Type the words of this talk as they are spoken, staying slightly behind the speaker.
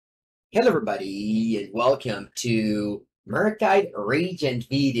Hello everybody and welcome to Murktide Regent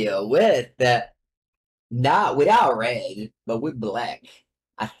video with not without red, but with black.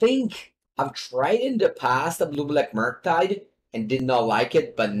 I think I've tried in the past a blue-black Murktide and did not like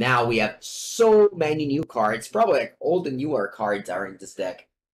it, but now we have so many new cards. Probably like all the newer cards are in this deck.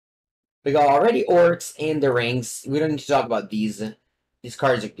 We got already Orcs and the Rings. We don't need to talk about these. These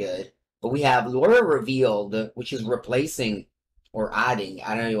cards are good. But we have Lorien Revealed, which is replacing or adding, I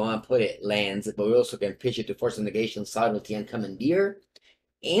don't know how you want to put it, lands, but we also can pitch it to Force of Negation, Subtlety, and Commandeer.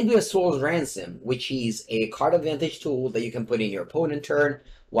 And we have Sauron Ransom, which is a card advantage tool that you can put in your opponent turn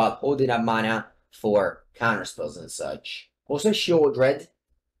while holding up mana for counterspells and such. Also Sheoldred,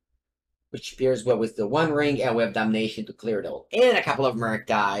 which pairs well with the One Ring, and we have Damnation to clear it all. And a couple of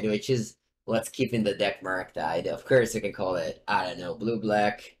Murktide, which is, let's keep in the deck Murktide. Of course, you can call it, I don't know,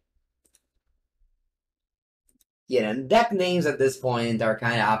 blue-black. Yeah, and deck names at this point are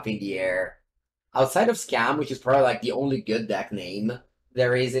kind of up in the air. Outside of Scam, which is probably like the only good deck name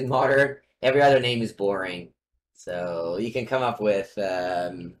there is in Modern, every other name is boring. So you can come up with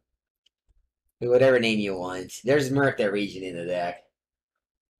whatever name you want. There's Murktide Regent in the deck.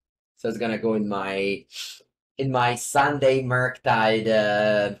 So it's gonna go in my Sunday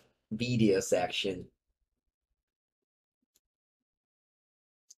Murktide VEEDEO section.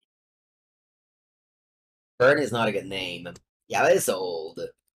 Burn is not a good name. Yeah, that is old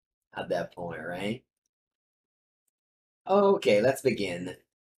at that point, right? Okay, let's begin.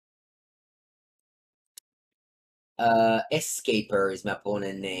 Escaper is my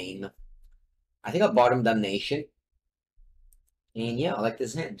opponent name. I think I'll bottom Damnation. And yeah, I like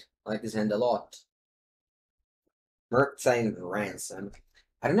this hand. I like this hand a lot. Murktide Ransom.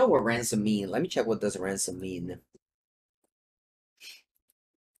 I don't know what ransom mean. Let me check what does ransom mean.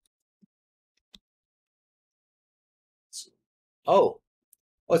 Oh,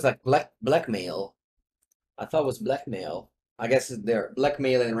 it's like blackmail. I thought it was blackmail. I guess they're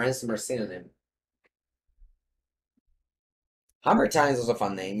blackmail and ransom are synonym. Hammer Time is also a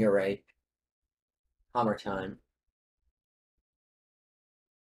fun name. You're right. Hammer Time.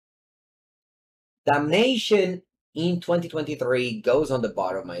 Damnation in 2023 goes on the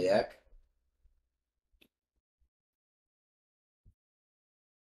bottom of my deck.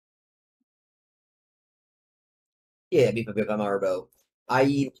 Yeah, Bipa Bipa Marbo.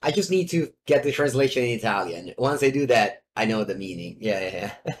 I just need to get the translation in Italian. Once I do that, I know the meaning.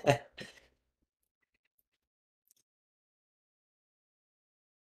 Yeah.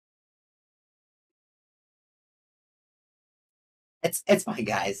 It's fine,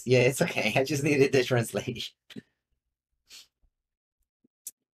 guys. Yeah, it's okay. I just needed the translation.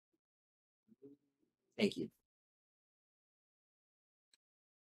 Thank you.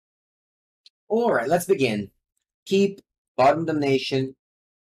 All right, let's begin. Keep bottom Damnation.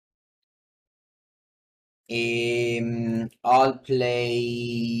 I'll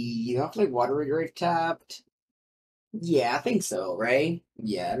play Watery Grave tapped. Yeah, I think so, right?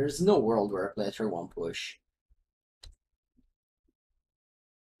 Yeah, there's no world where I play for one push.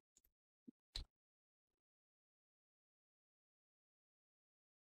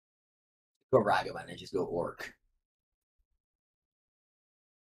 Go Ragavan and just go Orc.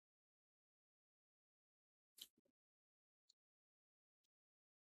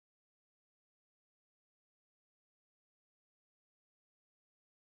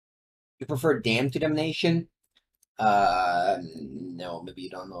 You prefer Dam to Damnation? No, maybe you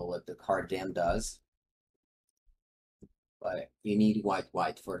don't know what the card Dam does. But you need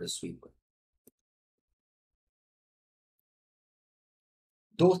white for the sweep.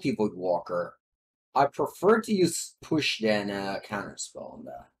 Doughty Voidwalker. I prefer to use push than counterspell on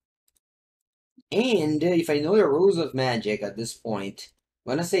that. And if I know the rules of Magic at this point,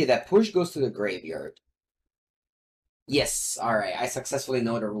 I'm gonna say that push goes to the graveyard. Yes, alright, I successfully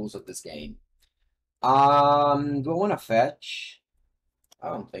know the rules of this game. Do I want to fetch? I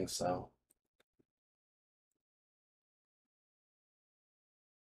don't think so.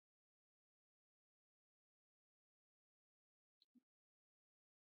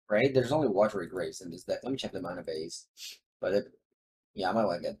 Right? There's only Watery Graves in this deck. Let me check the mana base. But yeah, I might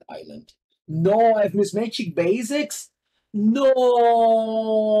want to get Island. No, I've missed Magic Basics? No!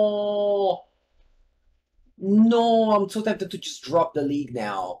 No, I'm so tempted to just drop the league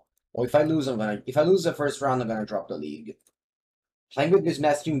now. Or if I lose, if I lose the first round, I'm gonna drop the league. Playing with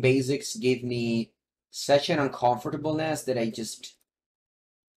Mismastering Basics gave me such an uncomfortableness that I just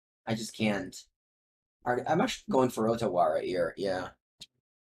can't. I'm actually going for Otawara here, yeah.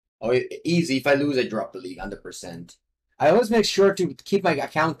 Oh, easy. If I lose, I drop the league, 100%. I always make sure to keep my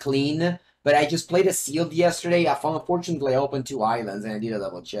account clean, but I just played a sealed yesterday. Unfortunately, I opened 2 islands and I did a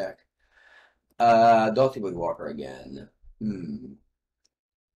double check. Don't think we water again. Hmm.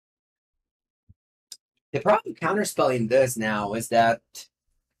 The problem counterspelling this now is that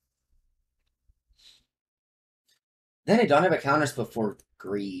then I don't have a counterspell for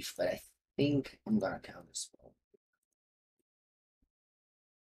grief, but I think I'm gonna counterspell.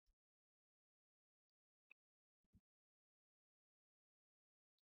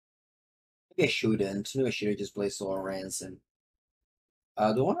 Maybe I shouldn't. Maybe I should have just played Sauron Ransom. Do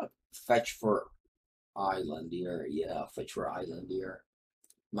I want to fetch for Island here? Yeah, fetch for Island here.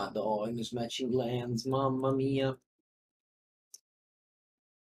 My dog is matching lands, mamma mia.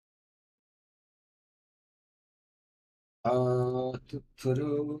 I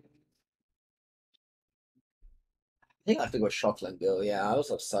think I have to go Shuffle and Go. Yeah, I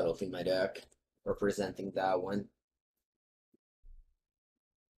also have Subtlety in my deck, representing that one.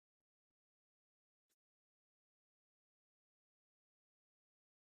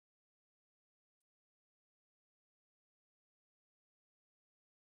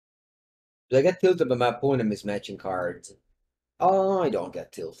 Do I get tilted by my opponent mismatching cards? Oh, I don't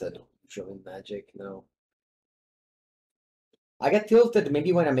get tilted. Showing magic, no. I get tilted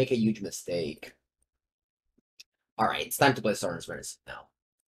maybe when I make a huge mistake. Alright, it's time to play Sauron Ransom now.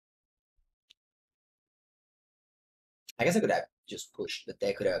 I guess I could have just pushed, but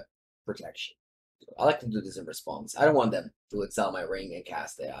they could have protection. I like to do this in response. I don't want them to exile my ring and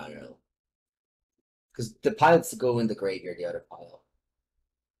cast it. I don't know. Because the pilots go in the graveyard, the other pile.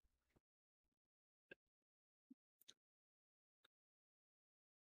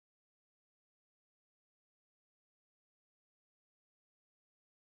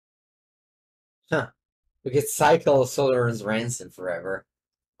 Huh. We could cycle Sauron's Ransom forever.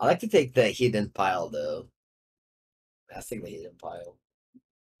 I like to take the hidden pile, though. Let's take the hidden pile.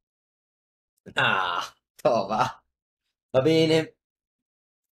 Ah, tova. Va bene.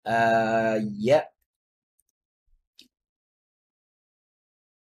 Yep.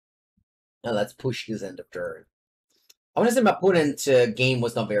 Now let's push this end of turn. I want to say my opponent's game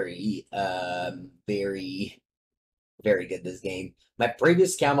was not very good this game. My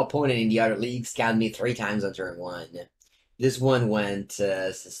previous scam opponent in the other league scammed me 3 times on turn 1. This one went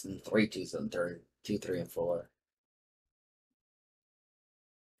 3-2s on turn 2, 3, and 4.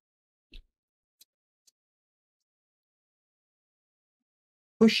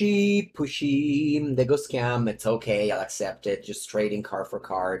 Pushy, pushy. They go scam. It's okay. I'll accept it. Just trading card for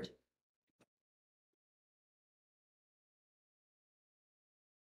card.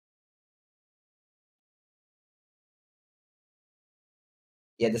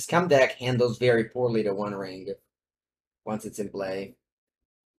 Yeah, the scam deck handles very poorly the One Ring once it's in play.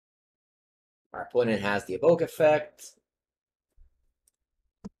 Our opponent has the evoke effect.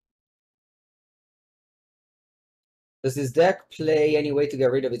 Does this deck play any way to get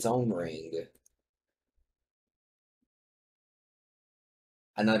rid of its own ring?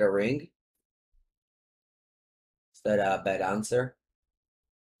 Another ring? Is that a bad answer?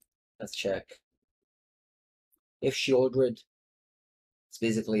 Let's check. If Sheoldred, it's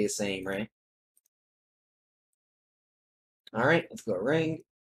basically the same, right? Alright, let's go ring.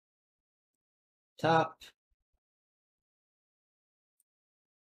 Top.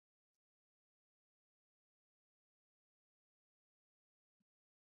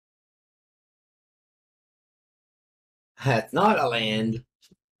 That's not a land.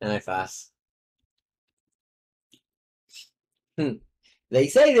 And I pass. They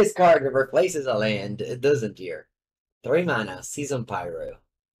say this card replaces a land. It doesn't here. 3 mana, Season Pyro.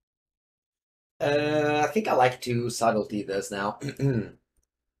 I think I like to subtlety this now. Because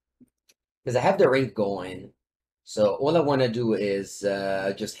I have the ring going. So all I want to do is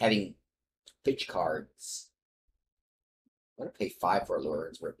just having pitch cards. I'm going to pay 5 for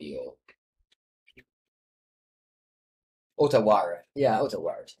Lorien Revealed. Otawara. Yeah,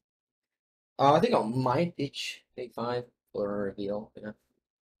 Otawara. I think I might pitch pay 5 for Reveal. Yeah.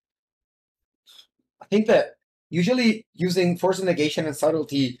 I think that usually using Force of Negation and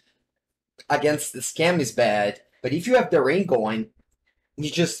Subtlety against the scam is bad, but if you have the ring going,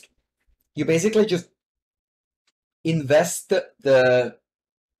 you basically just invest the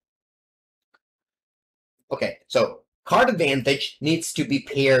okay, so card advantage needs to be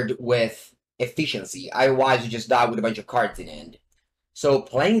paired with efficiency, otherwise you just die with a bunch of cards in hand. So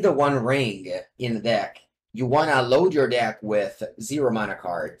playing the One Ring in the deck, you want to load your deck with 0 mana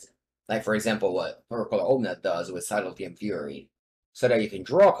cards, like for example what Oracle Omnat does with Subtlety and Fury, so that you can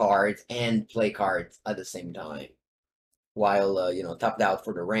draw cards and play cards at the same time, while you know, tapped out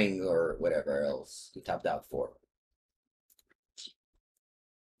for the ring or whatever else you tapped out for.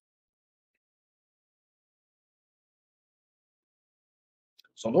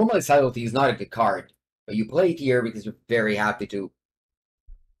 So normally Subtlety is not a good card, but you play it here because you're very happy to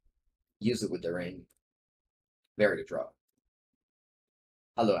use it with the ring. Very good draw.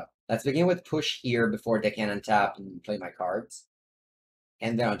 Hello. Let's begin with push here before they can untap and play my cards.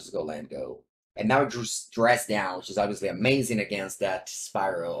 And then I'll just go land go. And now just dress down, which is obviously amazing against that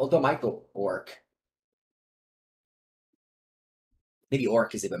spiral. Although might go orc. Maybe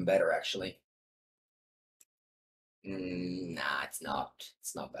orc is even better actually. Nah, it's not.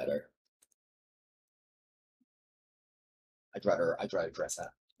 It's not better. I'd rather dress that.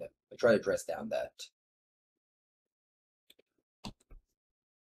 I'd try to dress down that.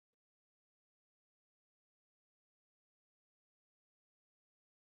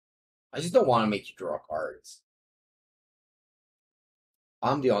 I just don't want to make you draw cards.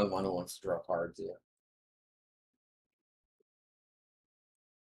 I'm the only one who wants to draw cards here.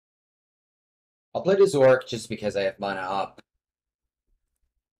 I'll play this orc just because I have mana up.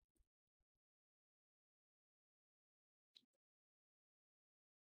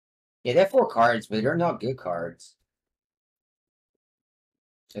 Yeah, they have 4 cards, but they're not good cards.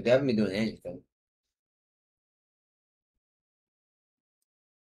 Like, they haven't been doing anything.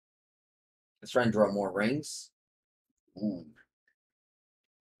 Let's try and draw more rings. Ooh.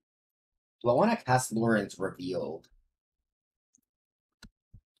 Do I want to cast Lorien Revealed?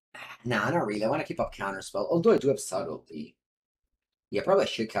 Nah, not really. I want to keep up Counterspell. Although I do have Subtlety. Yeah, probably I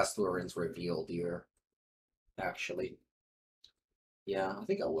should cast Lorien Revealed here. Actually. Yeah, I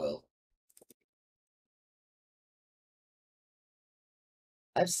think I will.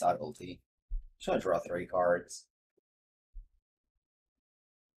 I have Subtlety. I'm trying to draw 3 cards.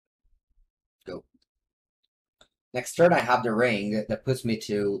 Go. Next turn, I have the ring that puts me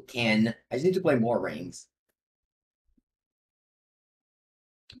to 10. I just need to play more rings.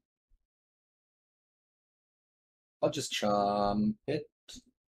 I'll just chomp it.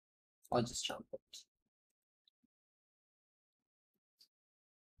 I'll just chomp it.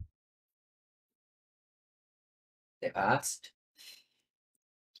 They passed.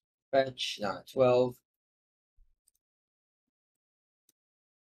 Fetch, 12.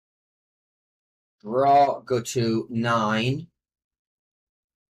 Draw, go to 9.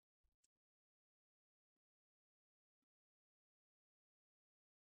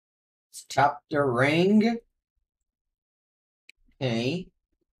 Let's tap the ring. Okay.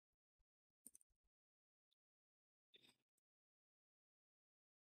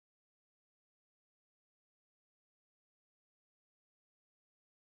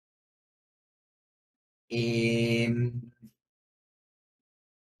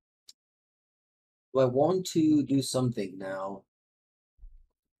 Do I want to do something now?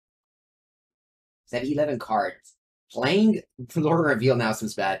 I have 11 cards. Playing Lorien Revealed now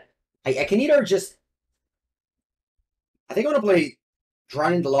seems bad. I can either just... I think I want to play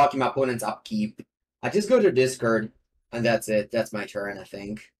trying to lock my opponent's upkeep. I just go to discard, and that's it. That's my turn, I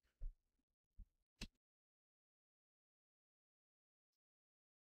think.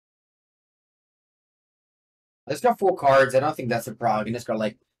 I just got 4 cards. I don't think that's a problem. I just got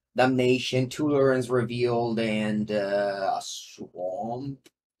like Damnation, 2 Lorien's Revealed, and a Swamp.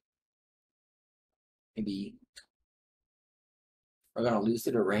 Maybe we're gonna lose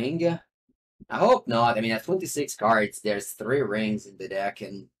to the ring. I hope not. I mean, at 26 cards, there's 3 rings in the deck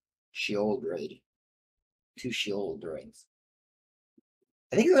and Sheoldred. 2 Sheoldreds.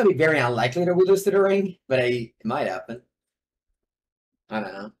 I think it's gonna be very unlikely that we lose to the ring, but it might happen. I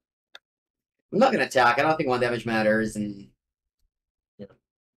don't know. I'm not gonna attack. I don't think 1 damage matters, and yeah.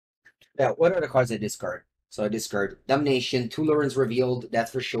 What are the cards I discard? So I discard Damnation, 2 Lorens Revealed,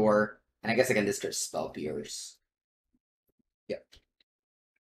 that's for sure. And I guess I can discard Spell Pierce. Yep.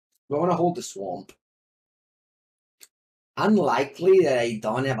 Do I want to hold the Swamp? Unlikely that I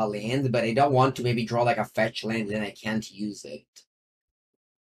don't have a land, but I don't want to maybe draw like a fetch land and then I can't use it.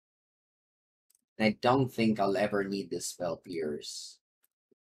 And I don't think I'll ever need this Spell Pierce.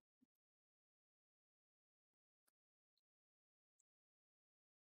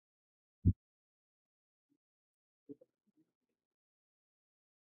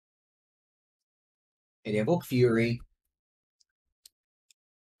 It evoke Fury.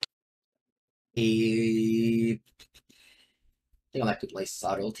 I think I like to play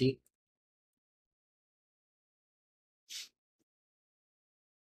Subtlety.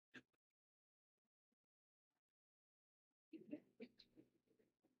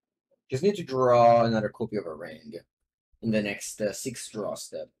 Just need to draw another copy of a ring in the next 6 draw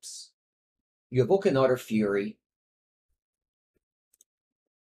steps. You evoke another Fury.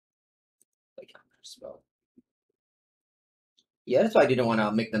 Like Counterspell. Yeah, that's why I didn't want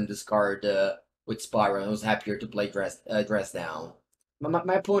to make them discard with Spiral. I was happier to play dress down.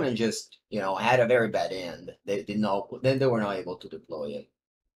 My opponent just, had a very bad end. They did not. Then they were not able to deploy it.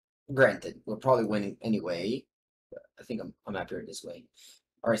 Granted, we're probably winning anyway. But I think I'm happier this way.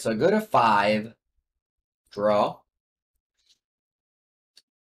 All right, so I go to 5, draw.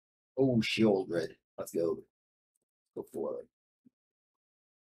 Oh, Sheoldred. Let's go. Go forward.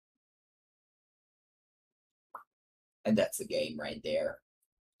 And that's the game right there.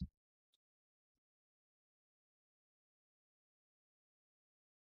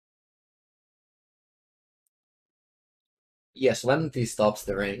 Yeah, Solemnity stops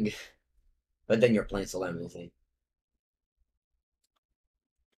the ring. But then you're playing Solemnity.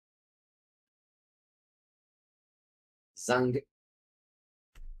 Zang.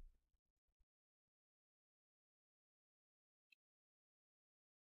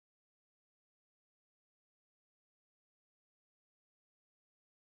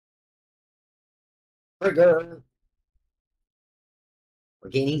 Trigger. We're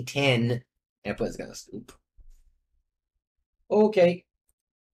gaining 10. And opponent's gonna scoop. Okay.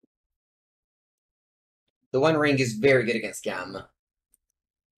 The One Ring is very good against Scam.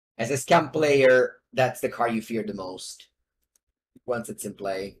 As a Scam player, that's the card you fear the most. Once it's in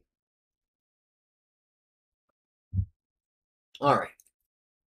play. Alright.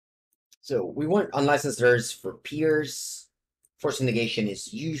 So, we want Unlicensed Urge for Pierce. Force of Negation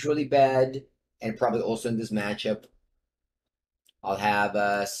is usually bad. And probably also in this matchup. I'll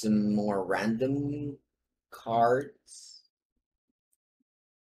have some more random cards.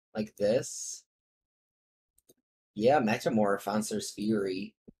 Like this. Yeah, Metamorph, Answer's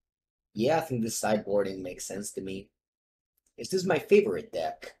Fury. Yeah, I think this sideboarding makes sense to me. Is this my favorite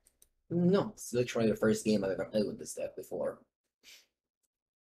deck? No, it's literally the first game I've ever played with this deck before.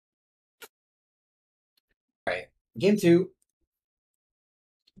 Alright, game 2.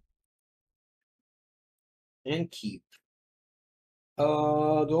 And keep. Do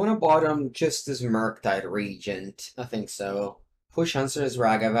I want to bottom just this Murktide Regent? I think so. Push answers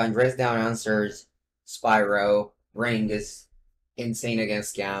Ragavan, dress down answers Spyro. Ring is insane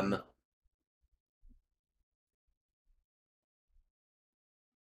against Scam.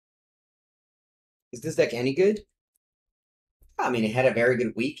 Is this deck any good? I mean, it had a very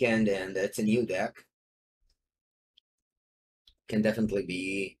good weekend, and it's a new deck. Can definitely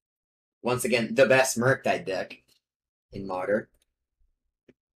be, once again, the best Murktide deck in Modern.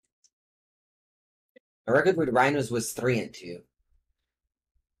 My record with Rhinos was 3-2.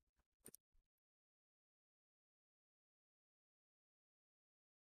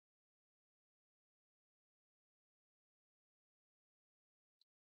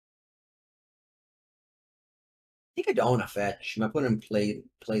 I think I don't want to fetch. My opponent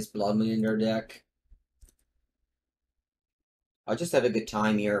plays Blood Moon in their deck. I'll just have a good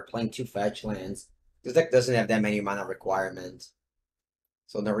time here playing 2 fetch lands. This deck doesn't have that many mana requirements.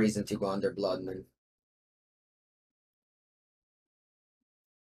 So no reason to go under Blood Moon.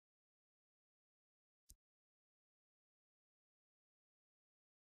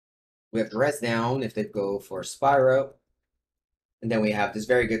 We have Dress Down if they go for Spyro. And then we have this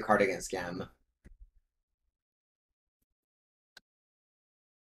very good card against Scam.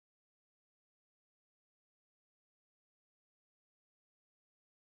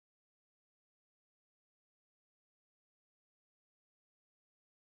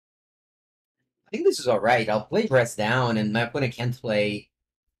 I think this is alright. I'll play Dress Down, and my opponent can't play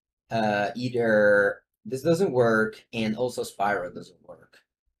either this doesn't work, and also Spyro doesn't work.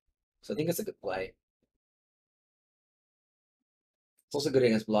 So I think it's a good play. It's also good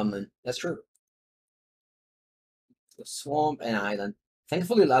against Blood Moon. That's true. So Swamp and Island.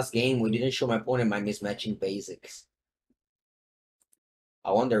 Thankfully, last game we didn't show my opponent my mismatching basics.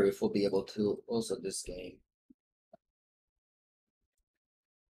 I wonder if we'll be able to also this game.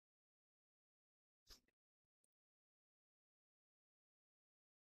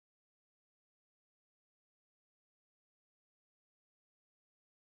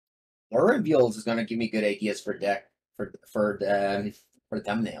 Lorien Revealed is gonna give me good ideas for deck for the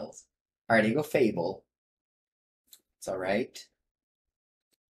thumbnails. All right, I go Fable. It's all right.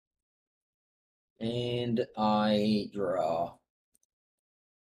 And I draw.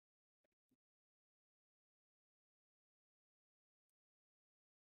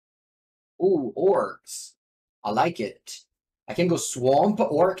 Ooh, orcs. I like it. I can go Swamp,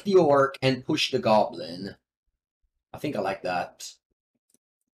 Orc the Orc, and push the Goblin. I think I like that.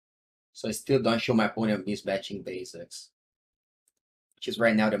 So I still don't show my opponent mismatching basics. Which is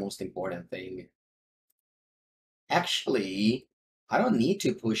right now the most important thing. Actually, I don't need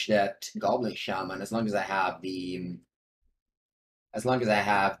to push that Goblin Shaman as long as I have the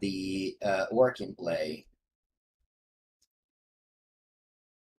Orc in play.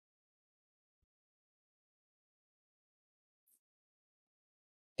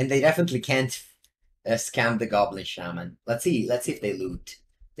 And they definitely can't scam the Goblin Shaman. Let's see if they loot.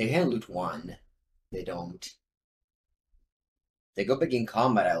 They can loot one. They don't. They go big in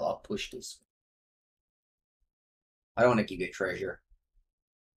combat, I'll push this. I don't want to give you a treasure.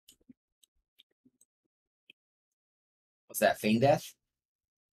 What's that, Feign Death?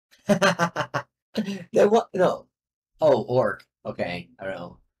 They what? No. Oh, Orc. Okay, I don't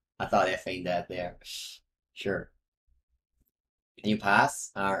know. I thought I Feign Death there. Sure. Can you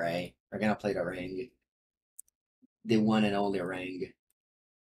pass? Alright. We're gonna play the ring. The one and only ring.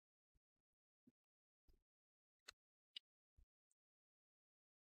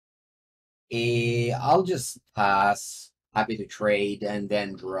 I'll just pass. Happy to trade and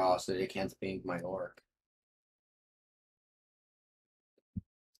then draw so they can't ping my Orc.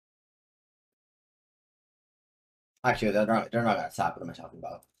 Actually, they're not gonna stop. What am I talking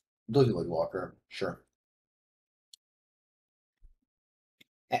about? Bloody Walker, sure.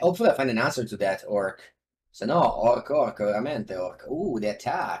 Hopefully I find an answer to that Orc. So no, Orc, I meant the Orc. Ooh, they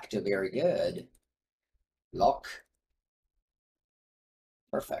attacked. Very good. Loch.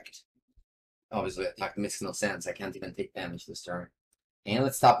 Perfect. Obviously, attack makes no sense. I can't even take damage this turn. And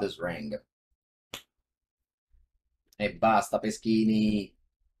let's stop this ring. Hey, basta, Peschini.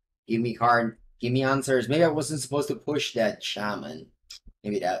 Give me card. Give me answers. Maybe I wasn't supposed to push that Shaman.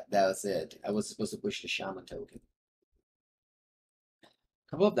 Maybe that was it. I was supposed to push the Shaman token.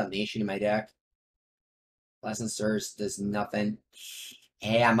 Couple of Damnation in my deck. Lesson Surge does nothing.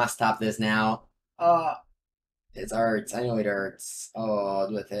 Hey, I must stop this now. It hurts. I know it hurts.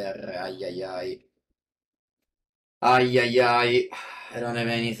 Oh, with it. Ay, ay, ay. Ay, ay, ay. I don't have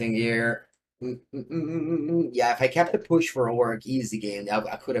anything here. Yeah, if I kept the push for Orc, easy game.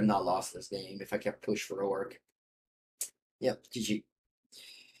 I could have not lost this game if I kept push for Orc. Yep, GG.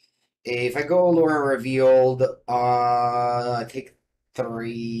 If I go Lorien Revealed, I take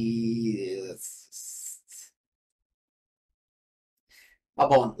 3.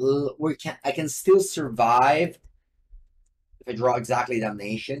 I can still survive if I draw exactly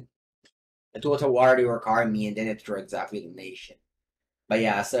Damnation. I do Otawara to work army and then it draw exactly Damnation. But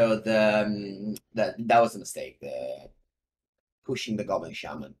yeah, so that was a mistake. The pushing the Goblin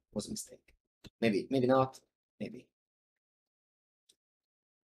Shaman was a mistake. Maybe not. Maybe.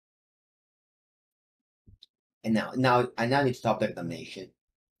 And I now need to top deck Damnation.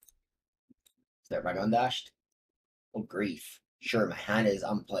 Is that Dragon dashed? Oh grief. Sure, my hand is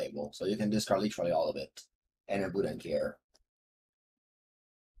unplayable, so you can discard literally all of it. And I wouldn't care.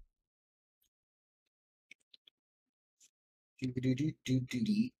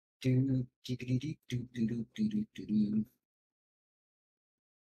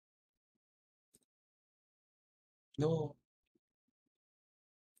 No.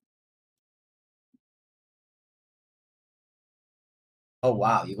 Oh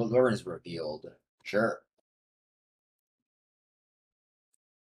wow, you got Lorien Revealed. Sure.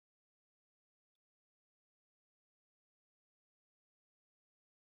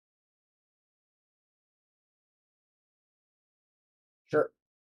 Sure.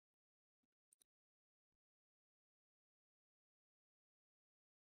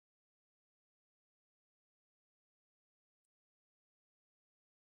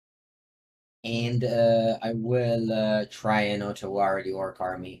 And I will try and Otawara the Orc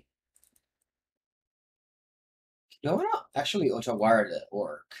army. No, we're not actually Otawara the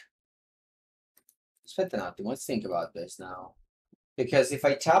Orc. Let's think about this now. Because if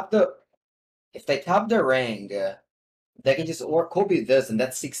I tap the ring, they can just Orc copy this and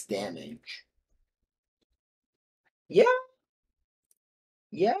that's 6 damage. Yeah.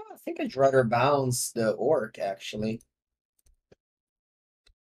 Yeah, I think I'd rather bounce the Orc actually.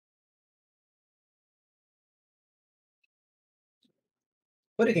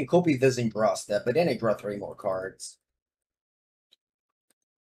 But I can copy this and draw step, but then I draw 3 more cards.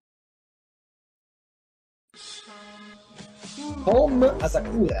 Home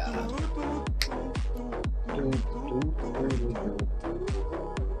Asakura.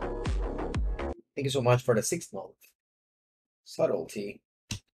 Thank you so much for the 6th month. Subtlety.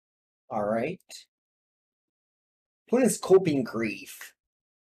 Alright. Opponent's coping grief.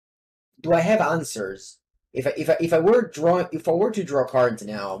 Do I have answers? If I were to draw cards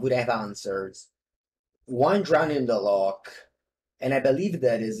now, would I have answers? 1 drown in the Loch, and I believe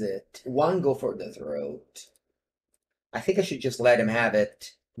that is it. 1 go for the throat. I think I should just let him have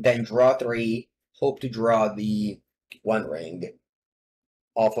it. Then draw 3. Hope to draw the 1 ring.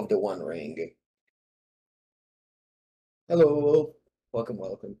 Off of the 1 ring. Hello. Welcome,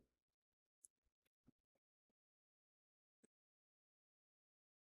 welcome.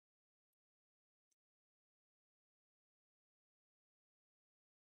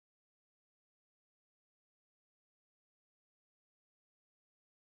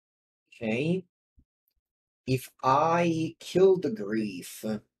 Okay. If I kill the grief,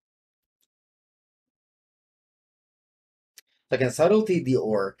 I can subtlety the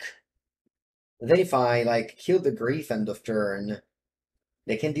orc. Then if I like kill the grief end of turn,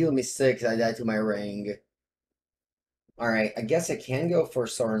 they can deal me 6, I die to my ring. Alright, I guess I can go for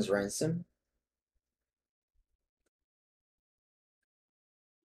Sauron's Ransom.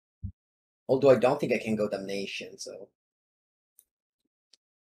 Although I don't think I can go Damnation, so.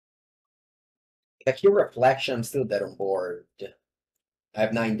 If I kill Reflection, I'm still dead on board. I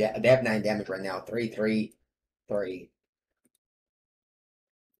have 9 they have 9 damage right now. 3, 3, 3.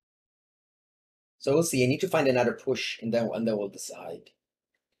 So we'll see. I need to find another push and then we'll decide.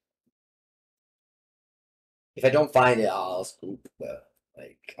 If I don't find it, I'll scoop. But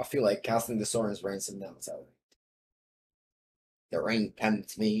like I feel like casting the Sauron's Ransom now is out. The ring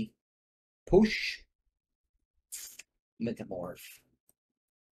tempts me. Push. Metamorph.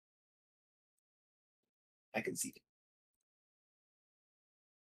 I can see it.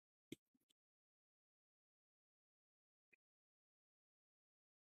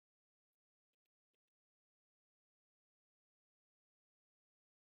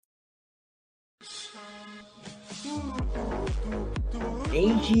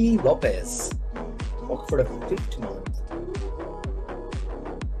 A.G. Lopez. Welcome for the 5th month.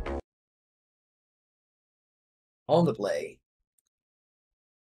 On the play.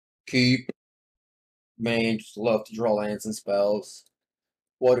 Keep. Man, just love to draw lands and spells.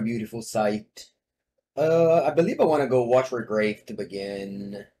 What a beautiful sight. I believe I want to go Watery Grave to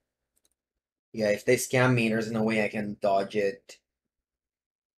begin. Yeah, if they scam me, there's no way I can dodge it.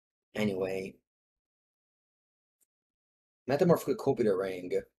 Anyway. Metamorph could copy the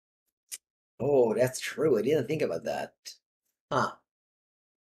ring. Oh, that's true. I didn't think about that. Huh.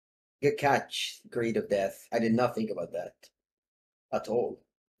 Good catch, Greed of Death. I did not think about that at all.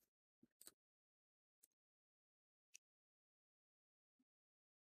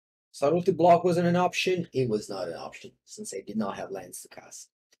 Subtlety block wasn't an option. It was not an option since I did not have lands to cast.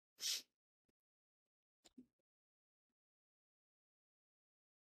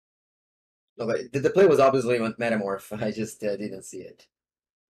 Okay, the play was obviously Metamorph. I just didn't see it.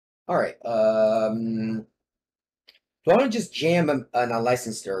 All right. Do I want to just jam an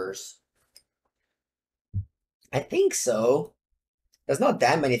Unlicensed Stirs? I think so. There's not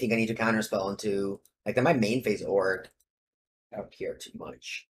that many things I need to counterspell into. Like, that my main phase org. I don't care too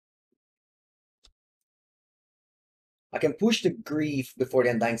much. I can push the Grief before the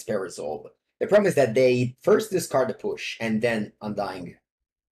Undying Spell resolve. The problem is that they first discard the push and then Undying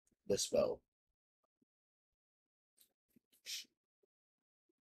the spell.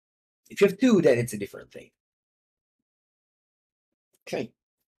 If you have 2, then it's a different thing. Okay.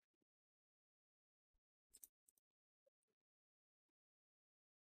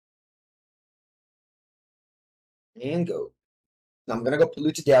 And go. Now I'm gonna go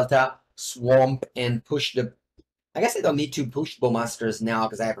Polluted Delta, Swamp, and push the... I guess I don't need to push Bowmasters now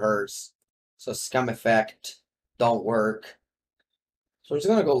because I have hers. So Scum Effect don't work. So I'm just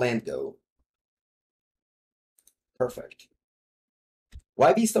gonna go land go. Perfect.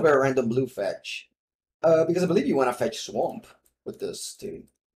 Why beast of a random blue fetch? Because I believe you want to fetch Swamp with this too.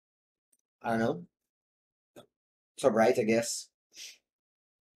 I don't know. It's alright, I guess.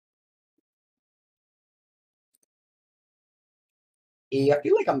 Yeah, I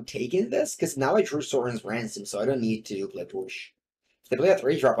feel like I'm taking this because now I drew Sauron's Ransom, so I don't need to play push. If they play a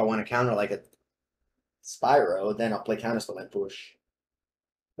 3-drop, I want to counter like a Spyro, then I'll play Counterspell and push.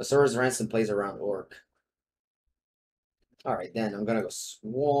 The Sauron's Ransom plays around Orc. Alright, then I'm gonna go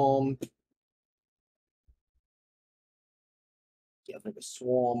Swamp. Yeah, I'm gonna go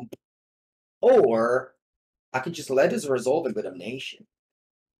Swamp. Or I could just let this resolve it with Damnation.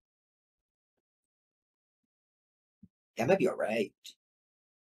 That might be alright.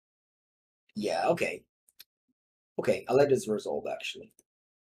 Yeah, okay. Okay, I'll let this resolve actually.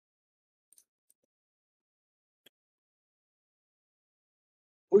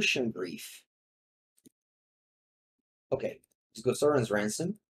 Push and Grief. Okay, let's go Sauron's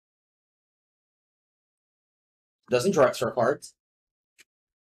Ransom. Doesn't draw extra cards.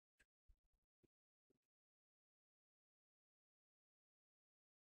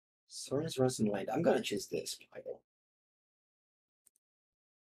 Sauron's Ransom land. I'm gonna choose this pile.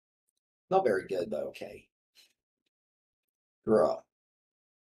 Not very good, but okay. Draw.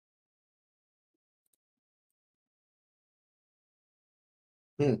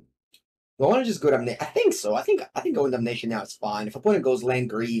 Do I want to just go Damnation? I think so. I think going Damnation now is fine. If opponent goes land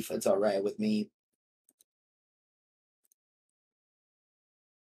Grief, it's alright with me.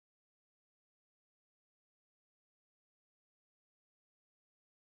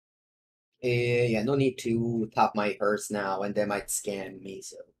 Yeah, no need to top my hearse now, and they might scam me,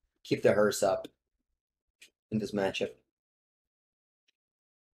 so keep the hearse up in this matchup.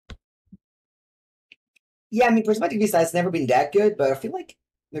 Yeah, I mean, Prismatic Vista has never been that good, but I feel like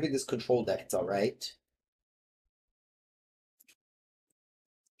maybe this control deck, it's alright.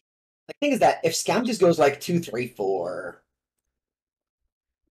 The thing is that if Scam just goes like 2, 3, 4,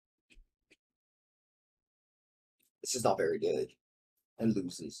 this is not very good, and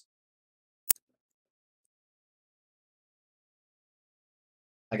loses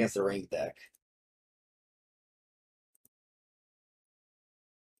against the ranked deck.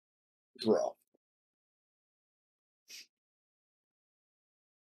 Draw.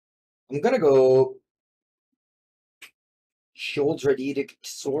 I'm gonna go Sheoldred Edict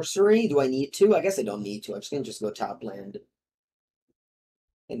Sorcery. Do I need to? I guess I don't need to. I'm just gonna go top land.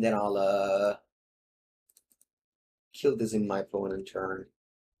 And then I'll kill this in my opponent turn.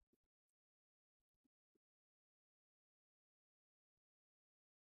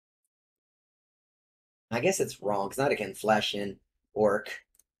 I guess it's wrong, because now I can flash in Orc.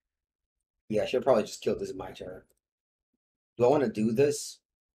 Yeah, I should probably just kill this in my turn. Do I want to do this?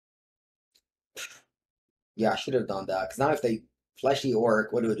 Yeah, I should have done that. Because now if they flash the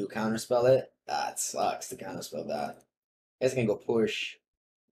Orc, what do I do? Counterspell it? That sucks to counterspell that. I guess I can go push.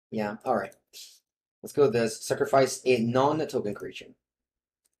 Yeah, alright. Let's go with this. Sacrifice a non-token creature.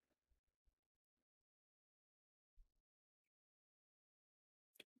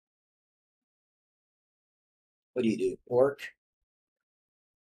 What do? Orc?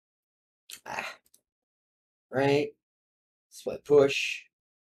 Ah. Right. Split push.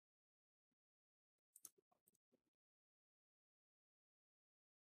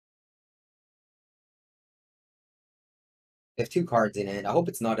 They have 2 cards in it. I hope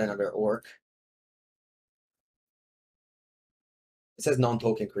it's not another Orc. It says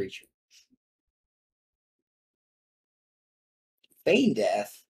non-token creature. Feign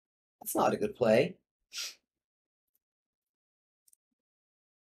Death? That's not a good play.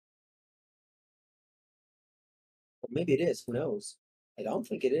 Or maybe it is. Who knows? I don't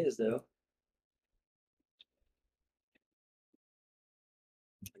think it is, though.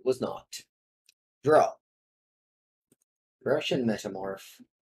 It was not. Draw. Phyrexian Metamorph.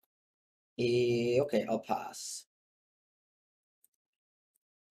 Okay, I'll pass.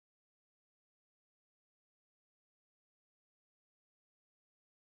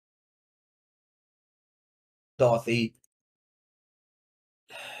 Dorothy.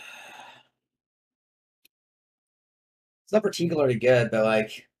 It's not particularly good, but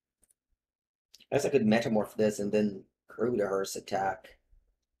like, I guess I could Metamorph this and then crew the hearse attack.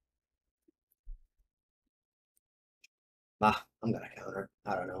 Ah, I'm gonna counter.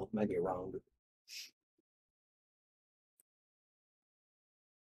 I don't know. Might be wrong.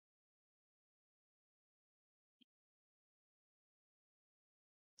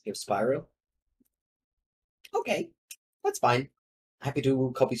 Give Spyro. Okay, that's fine. Happy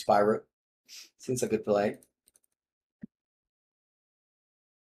to copy Spyro. Seems a good play.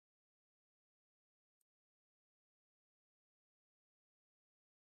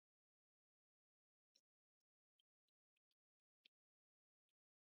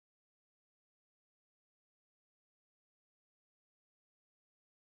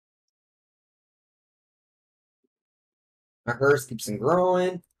 My hearse keeps on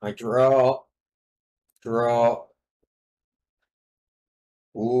growing. I draw. Draw.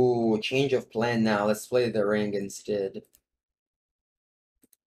 Ooh, change of plan now. Let's play the ring instead.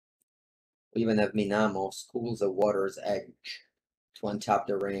 We even have Minamo, Schools of Water's Edge, to untap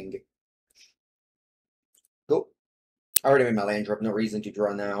the ring. Go. I already made my land drop, no reason to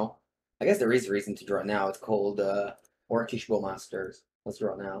draw now. I guess there is a reason to draw now. It's called Orcish Bowmasters. Let's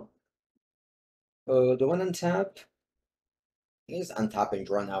draw now. Do I want to untap? I guess untap and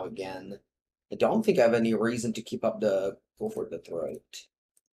draw now again. I don't think I have any reason to keep up the go for the throat.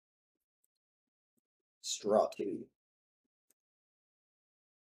 Straw too.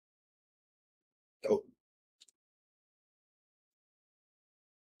 Go.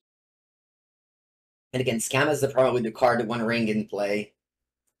 And again, Scam is probably the card that one ring in play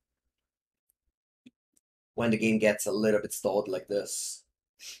when the game gets a little bit stalled like this.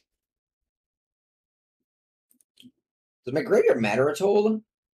 Does my graveyard matter at all?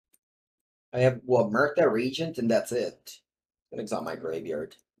 I have, well, Murktide Regent, and that's it. I'm gonna exalt my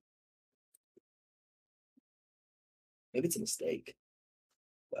graveyard. Maybe it's a mistake,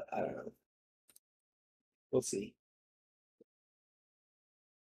 but I don't know. We'll see.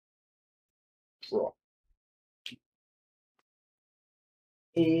 Draw.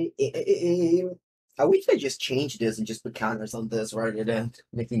 I wish I just changed this and just put counters on this rather than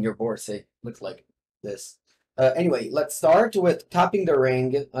making your board say look like this. Anyway, let's start with tapping the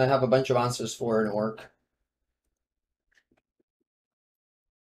ring. I have a bunch of answers for an orc.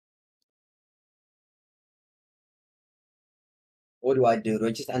 What do I do? Do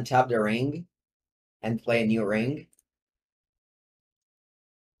I just untap the ring and play a new ring?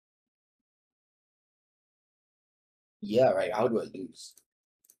 Yeah, right. How do I lose?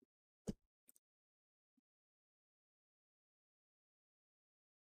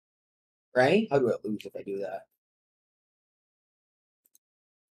 Right? How do I lose if I do that?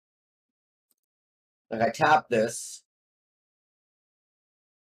 Like I tap this.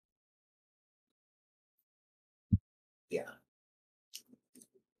 Yeah.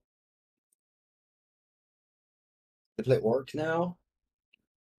 To play orc now.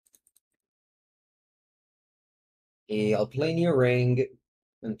 Okay, I'll play new ring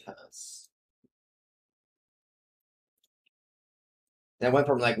and pass. And I went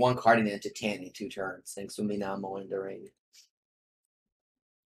from like one card in it to 10 in 2 turns, thanks to Minamo in the ring.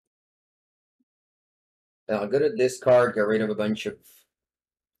 Now I'm good at this card, get rid of a bunch of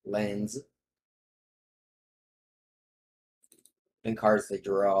lands. And cards they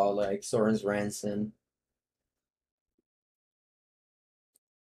draw, like Sauron's Ransom.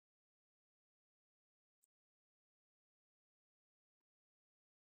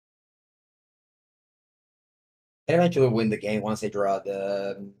 And eventually win the game once they draw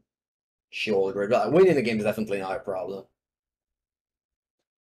the Sheoldred. Winning the game is definitely not a problem.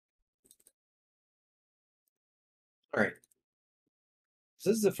 Alright. So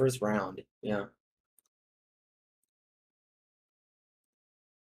this is the first round, yeah.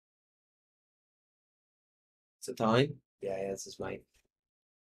 It's a time? Yeah, this is mine.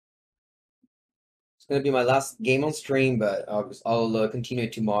 It's gonna be my last game on stream, but I'll continue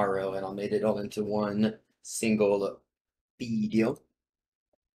tomorrow, and I'll make it all into one single video. It's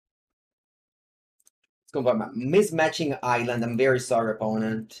going by my mismatching island. I'm very sorry,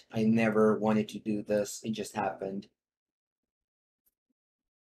 opponent. I never wanted to do this. It just happened.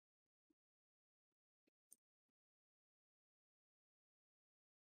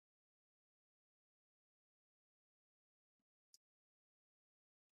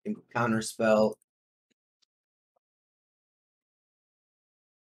 Counterspell.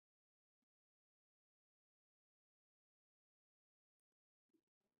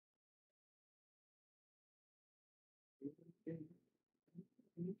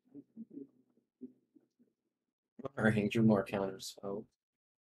 Alright, drew more Counterspell.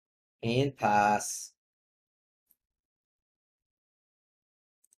 And pass.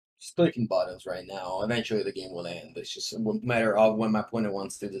 Just clicking buttons right now. Eventually the game will end. It's just a matter of when my opponent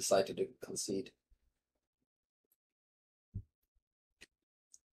wants to decide to concede.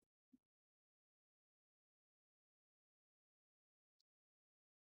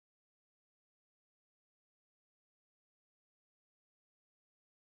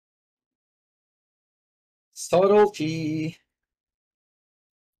 Subtlety.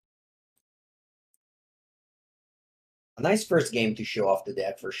 A nice first game to show off the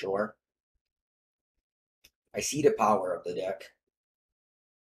deck for sure. I see the power of the deck.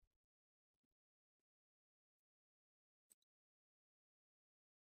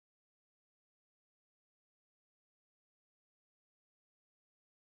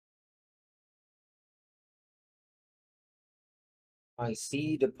 I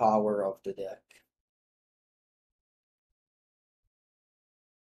see the power of the deck.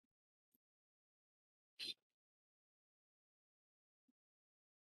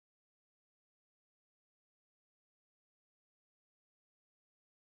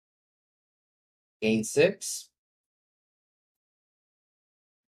 Gain 6.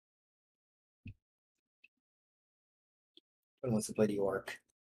 Who wants to play the orc?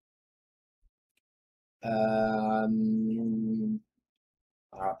 Our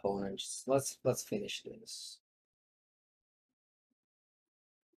opponents. Let's finish this.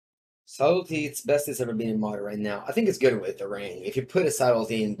 Subtlety, it's best it's ever been in Modern right now. I think it's good with the ring. If you put a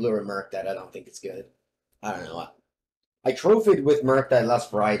Subtlety in Blue or Murktide, I don't think it's good. I don't know. I trophied with Murktide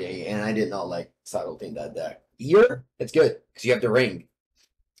last Friday, and I did not like Subtlety in that deck. Here, it's good, because you have the ring,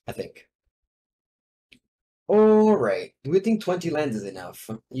 I think. Alright, do we think 20 lands is enough?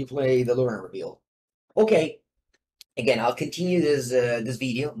 You play the Lorien Revealed. Okay, again, I'll continue this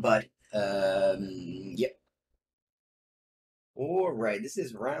video, but, yeah. Alright, this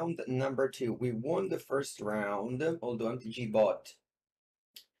is round number 2. We won the first round, although MTG bot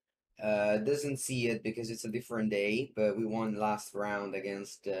doesn't see it because it's a different day, but we won last round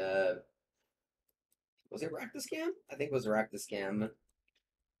against, was it Rack the Scam? I think it was Rack the Scam.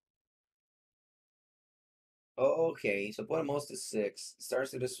 Okay, so put a most to 6.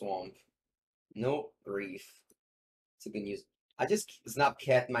 Starts with a swamp. No grief. It's a good news. I just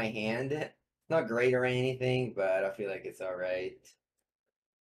Snapcat my hand. Not great or anything, but I feel like it's alright.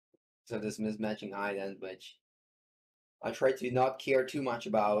 So this mismatching island, which I try to not care too much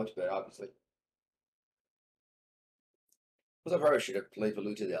about, but obviously. Because I probably should have played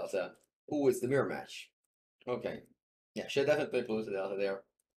Polluted Delta. Ooh, it's the mirror match. Okay. Yeah, should definitely play Polluted Delta there.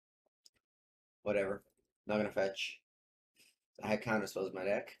 Whatever. Not gonna fetch. I had Counterspell in my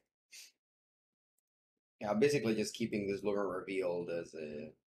deck. Yeah, I'm basically just keeping this Lorien Revealed as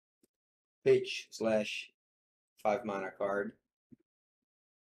a pitch slash 5 mana card.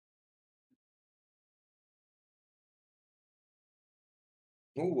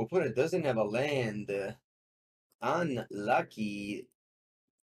 Ooh, opponent doesn't have a land. Unlucky.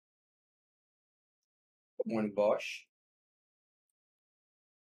 Good morning, Bosch.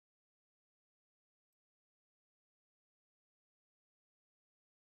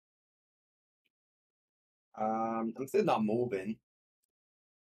 I'm still not moving.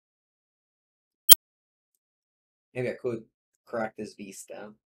 Maybe I could crack this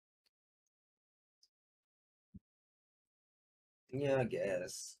Vista. Yeah, I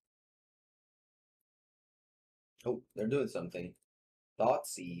guess. Oh, they're doing something.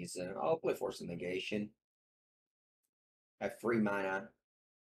 Thoughtseize. I'll play Force of Negation. I have 3 mana.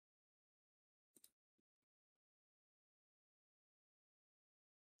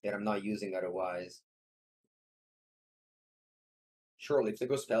 That I'm not using otherwise. Surely, if they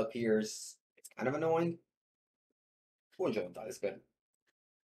go Spell Pierce, it's kind of annoying. Buongiorno, that is good.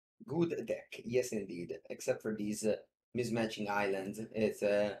 Good deck, yes indeed. Except for these mismatching islands, it's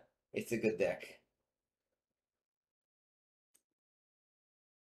a good deck.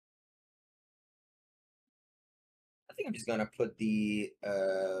 I think I'm just gonna put the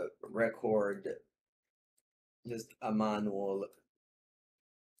record, just a manual.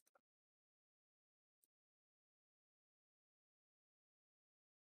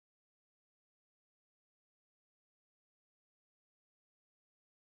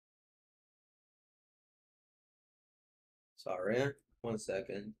 Sorry, 1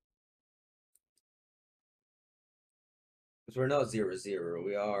 second. Because we're not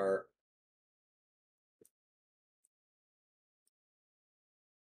 0-0.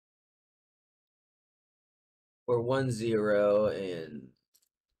 We're 1-0, and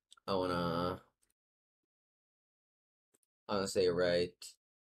I wanna say right.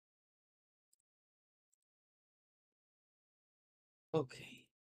 Okay.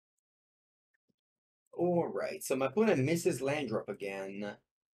 Alright, so my opponent misses land drop again.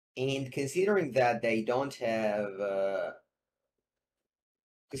 And considering that they don't have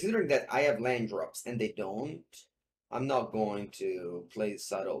considering that I have land drops and they don't, I'm not going to play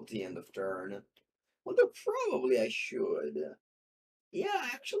Subtlety end of turn. Although probably I should. Yeah,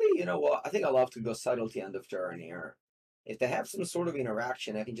 actually, you know what? I think I'll have to go Subtlety end of turn here. If they have some sort of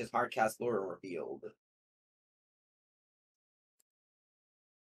interaction, I can just hardcast Lorien Revealed.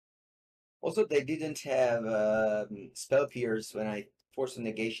 Also, they didn't have Spell Pierce when I Force of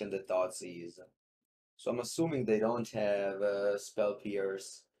Negation the Thoughtseize. So I'm assuming they don't have Spell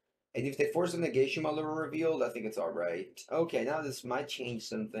Pierce. And if they Force of Negation while they're revealed, I think it's alright. Okay, now this might change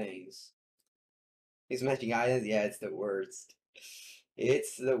some things. These matching items, yeah, it's the worst.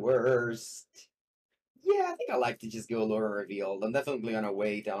 It's the worst. Yeah, I think I like to just go Lorien Revealed. I'm definitely gonna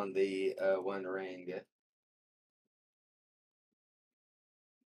wait on the One Ring.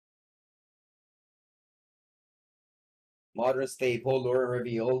 Modern Staple, Lorien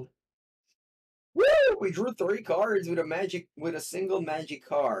Revealed. Woo! We drew 3 cards with a single magic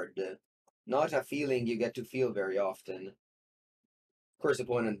card. Not a feeling you get to feel very often. Of course,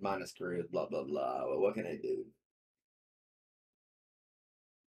 opponent mana screwed, blah blah blah. Well, what can I do?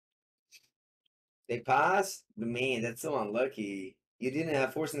 They passed? Man, that's so unlucky. You didn't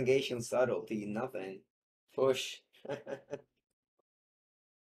have Force Negation Subtlety, nothing. Push.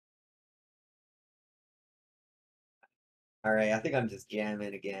 Alright, I think I'm just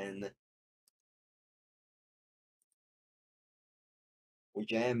jamming again. We're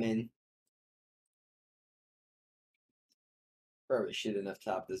jamming. Probably shouldn't have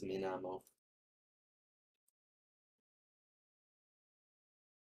topped this Minamo.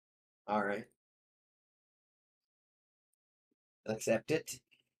 Alright. Accept it.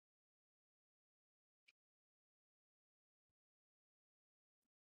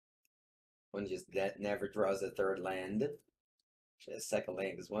 One just that never draws a 3rd land. A second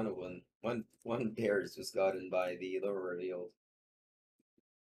land is one of one pairs was gotten by the lower revealed.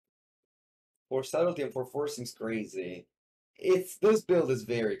 For subtlety and for forcing's crazy. This build is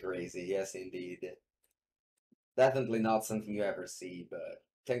very crazy, yes indeed. Definitely not something you ever see, but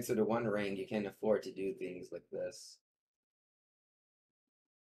thanks to the One Ring, you can afford to do things like this.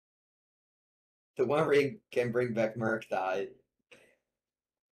 The One Ring can bring back Murktide.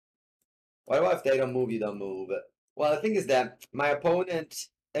 What about if they don't move, you don't move? Well, the thing is that my opponent,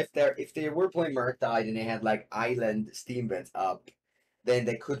 if they were playing Murktide and they had like Island Steam Vents up, then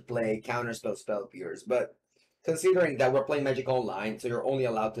they could play Counterspell Spell Pierce. But considering that we're playing Magic Online, so you're only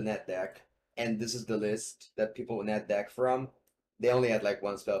allowed to net deck, and this is the list that people net deck from, they only had like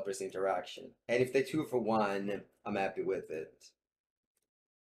one spell per interaction. And if they 2-for-1, I'm happy with it.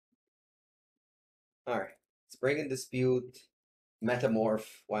 Alright. Spring and Dispute, Metamorph,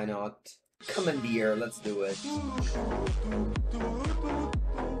 why not? Commandeer, let's do it.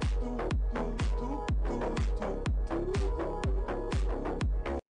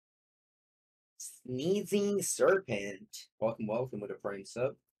 Sneezing Serpent. Welcome, welcome with a Prime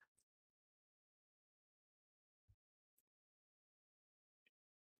sub.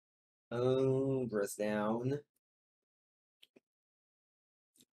 Oh, press down.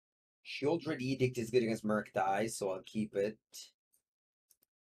 Sheoldred Edict is good against Murktide, so I'll keep it.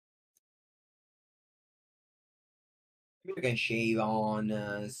 Maybe we can shave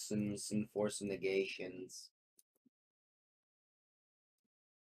on some Force of Negations.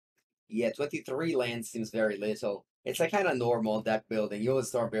 Yeah, 23 lands seems very little. It's like kind of normal deck building. You always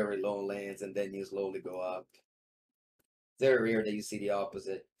start very low lands and then you slowly go up. It's very rare that you see the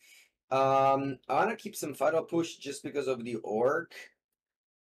opposite. I want to keep some Fatal Push just because of the Orc.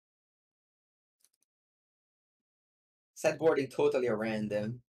 Sideboarding totally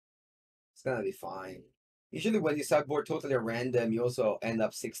random. It's gonna be fine. Usually when you sideboard totally random, you also end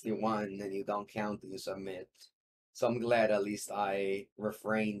up 61 and you don't count and you submit. So I'm glad at least I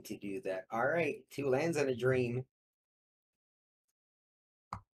refrained to do that. Alright, 2 lands and a dream.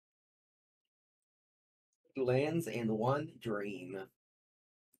 2 lands and 1 dream.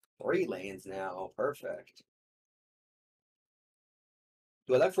 3 lands now. Perfect.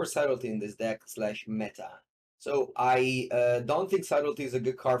 Do I like for Subtlety in this deck / meta? So I don't think Subtlety is a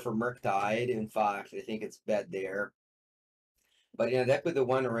good card for Murktide. In fact, I think it's bad there. But in a deck with the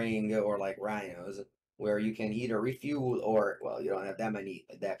One Ring or like Rhinos, where you can either refuel or, well, you don't have that many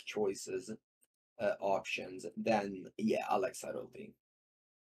deck choices, options, then yeah, I like Subtlety.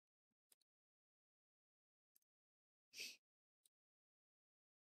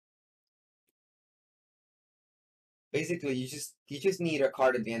 Basically, you just need a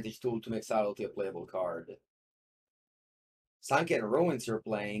card advantage tool to make Subtlety a playable card. Sunken Ruins you're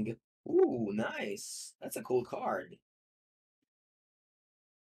playing. Ooh, nice. That's a cool card.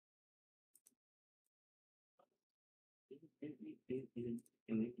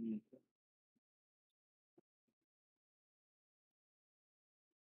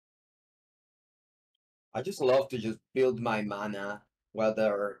 I just love to just build my mana while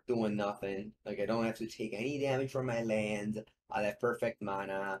they're doing nothing. Like I don't have to take any damage from my land. I have perfect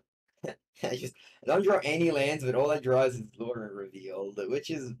mana. I don't draw any lands, but all I draw is Lorien Revealed,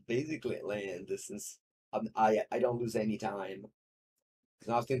 which is basically a land. Since I don't lose any time. There's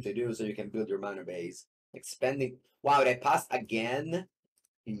nothing to do, so you can build your mana base. Expending. Wow, they passed again.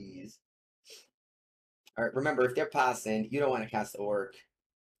 Jeez. All right, remember if they're passing, you don't want to cast Orc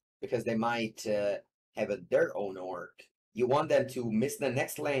because they might have their own Orc. You want them to miss the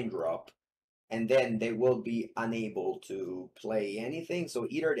next land drop, and then they will be unable to play anything. So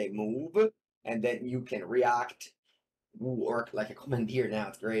either they move, and then you can react, Orc like a Commandeer. Now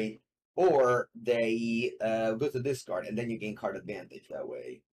it's great. Or they go to discard, and then you gain card advantage that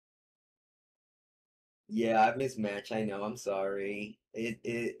way. Yeah, I mismatched. I know. I'm sorry. It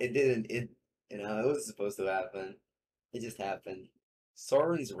didn't. It was supposed to happen. It just happened.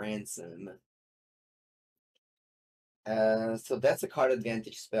 Sauron's Ransom. So that's a card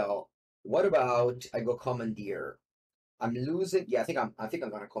advantage spell. What about I go Commandeer? I'm losing. Yeah, I think I'm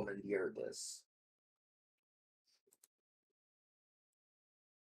gonna Commandeer this.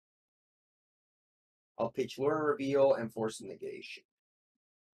 I'll pitch Lorien Reveal and Force of Negation.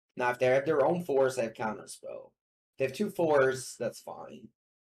 Now, if they have their own force, I have Counterspell. If they have 2 4s, that's fine.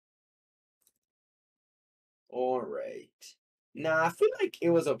 Alright. Nah, I feel like it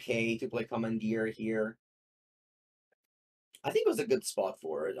was okay to play Commandeer here. I think it was a good spot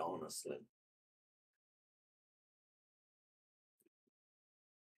for it, honestly.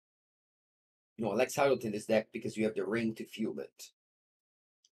 I like Subtlety in this deck because you have the ring to fuel it.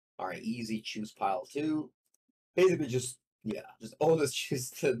 Alright, easy, choose pile 2. Basically just, yeah, just always choose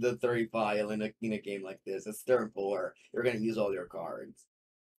the 3 pile in a game like this. It's turn 4. You're gonna use all your cards.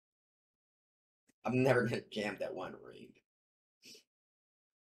 I'm never gonna jam that One Ring.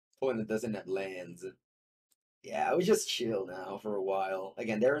 Opponent doesn't have lands. Yeah, we just chill now for a while.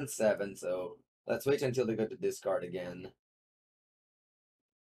 Again, they're in 7, so let's wait until they go to discard again.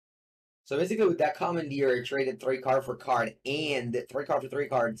 So basically with that Commandeer, I traded 3 card for card and 3 card for 3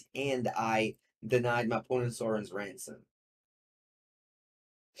 cards, and I denied my opponent Sauron's Ransom.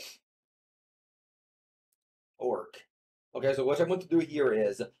 Orc. Okay, so what I want to do here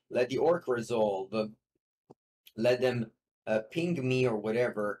is let the Orc resolve, let them ping me or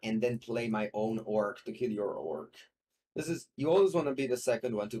whatever, and then play my own Orc to kill your Orc. This is, you always want to be the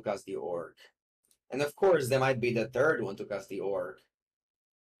second one to cast the Orc. And of course, there might be the third one to cast the Orc.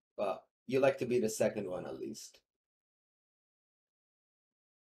 But you like to be the second one at least.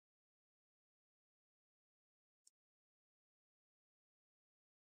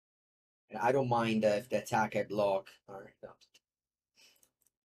 And I don't mind if the attack at Loch. Alright, no.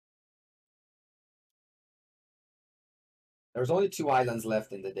 There's only 2 islands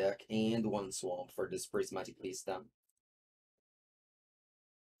left in the deck, and 1 swamp for this Prismatic Vista.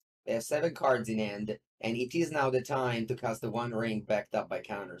 They have 7 cards in hand, and it is now the time to cast the 1 ring backed up by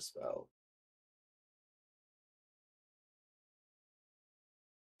Counterspell.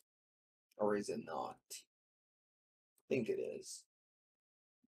 Or is it not? I think it is.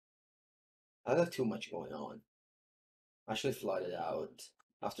 I don't have too much going on. I should flood it out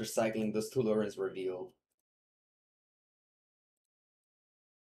after cycling those 2 Lorien Revealed.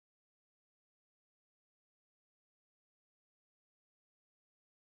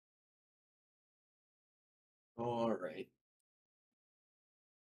 Alright.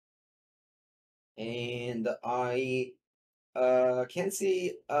 And I can't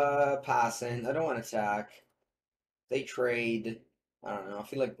see passing. I don't want to attack. They trade. I don't know. I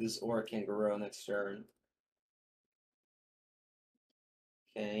feel like this Orc can grow next turn.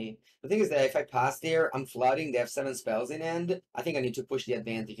 Okay. The thing is that if I pass there, I'm flooding. They have 7 spells in hand. I think I need to push the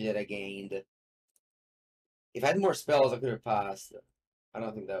advantage that I gained. If I had more spells, I could have passed. I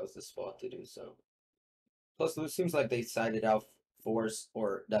don't think that was the spot to do so. Plus, it seems like they sided out Force,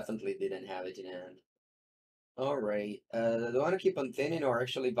 or definitely didn't have it in hand. Alright. Do I want to keep on thinning or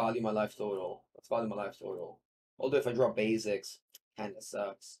actually value my life total? Let's value my life total. Although if I draw basics, kinda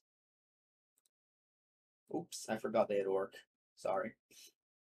sucks. Oops, I forgot they had Orc. Sorry.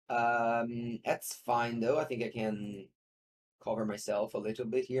 That's fine though. I think I can cover myself a little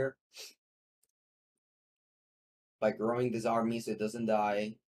bit here by growing this army so it doesn't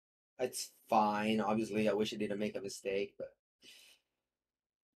die. It's fine. Obviously, I wish I didn't make a mistake, but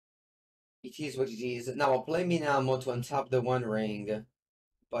it is what it is. Now I'll play Minamo to untap the 1 ring,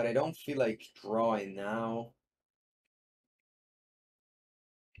 but I don't feel like drawing now.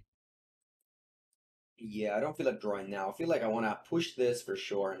 Yeah, I don't feel like drawing now. I feel like I want to push this for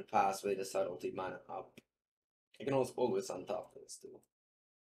sure and pass with the Subtlety mana up. I can also always untap this too.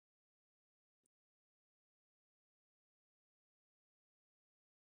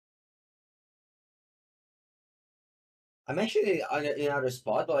 I'm actually in another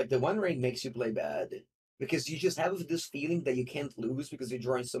spot, but like the 1 ring makes you play bad because you just have this feeling that you can't lose because you're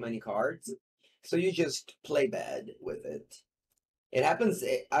drawing so many cards. So you just play bad with it. It happens.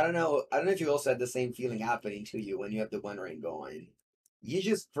 I don't know. I don't know if you also had the same feeling happening to you when you have the 1 ring going. You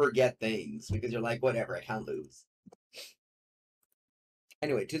just forget things because you're like, whatever, I can't lose.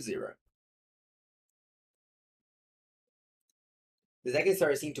 Anyway, 2-0. The second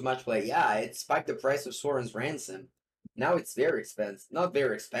started seeing too much play. Yeah, it spiked the price of Sauron's Ransom. Now it's very expensive. Not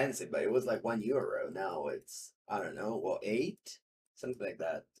very expensive, but it was like €1. Now it's, I don't know, well, 8? Something like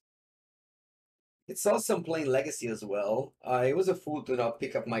that. It saw some playing Legacy as well. It was a fool to not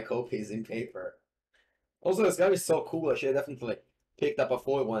pick up my copies in paper. Also, this guy is so cool. I should have definitely picked up a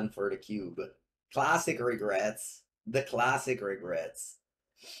foil one for the cube. Classic regrets. The classic regrets.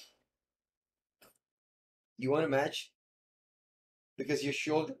 You want a match? Because your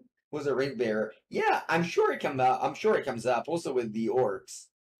Sheoldred was a ring bearer. Yeah, I'm sure it comes up. I'm sure it comes up. Also with the orcs,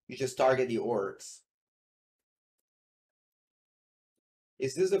 you just target the orcs.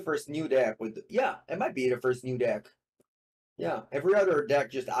 Is this the first new deck with? Yeah, it might be the first new deck. Yeah, every other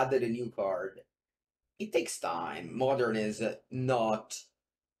deck just added a new card. It takes time. Modern is not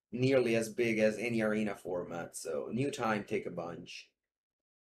nearly as big as any arena format, so new time take a bunch.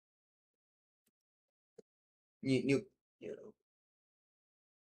 New, you know.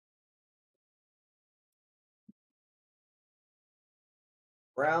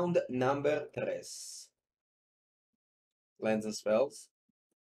 Round number tres. Lands and spells.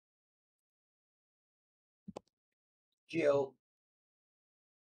 Jill.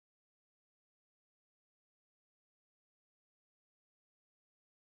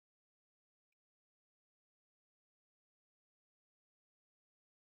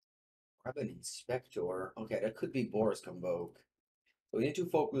 Grab an Inspector. Okay, that could be Boris Convoke. We need to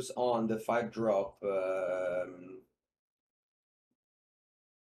focus on the 5-drop.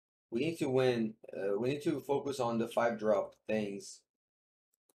 We need to win. We need to focus on the 5-drop things.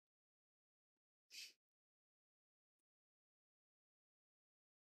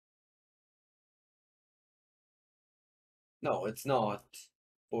 No, it's not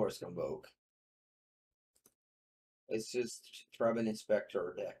Boris Convoke. It's just Trebin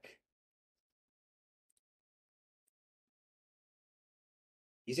Inspector deck.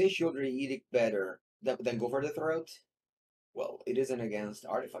 You say Sheoldred Edict better than go for the throat? Well, it isn't against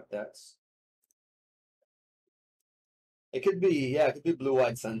artifact decks. It could be, yeah, it could be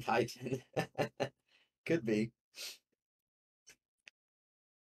Blue-White Sun Titan. Could be.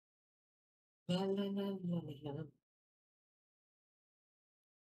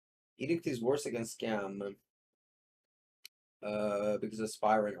 Edict is worse against Scam. Because of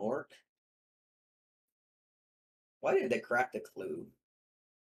Spire and Orc. Why didn't they crack the clue?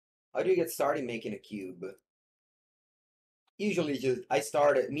 How do you get started making a cube? Usually just, I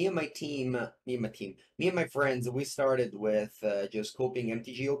started, me and my friends, we started with just copying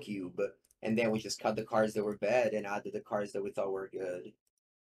MTGO cube, and then we just cut the cards that were bad and added the cards that we thought were good.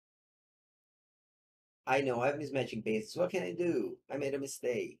 I know, I have mismatching bases. What can I do? I made a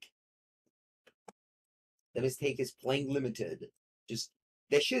mistake. The mistake is playing limited. Just,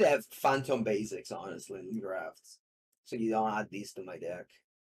 they should have Phantom basics, honestly, in drafts. So you don't add these to my deck.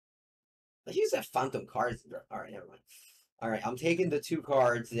 I use have Phantom cards. Alright, never mind. Alright, I'm taking the 2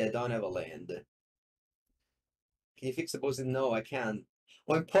 cards that don't have a land. Can you fix the boss? No, I can't.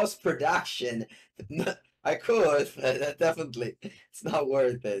 Well, in post-production, I could, but that definitely, it's not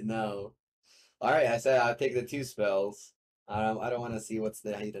worth it, no. Alright, I said I'll take the 2 spells. I don't want to see what's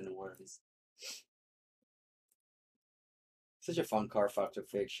the hidden ones. Such a fun card factor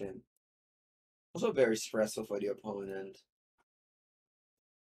fiction. Also very stressful for the opponent.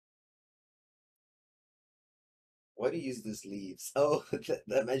 Why do you use the sleeves? Oh,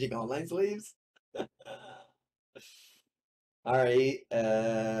 the Magic Online sleeves? Alright,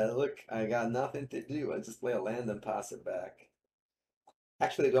 look, I got nothing to do. I just play a land and pass it back.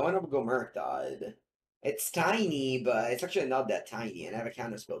 Actually, do I want to go Murktide? It's tiny, but it's actually not that tiny, and I have a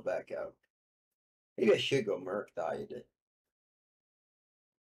Counterspell backup. Maybe I should go Murktide.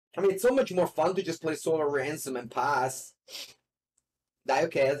 I mean, it's so much more fun to just play Sauron Ransom and pass.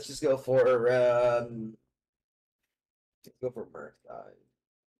 Okay, let's just go for Murktide.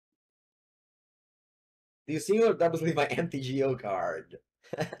 Do you see what that was my MTGO card?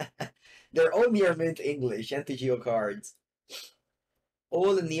 They're all near mint English MTGO cards.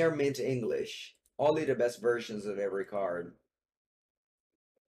 All near mint English. Only the best versions of every card.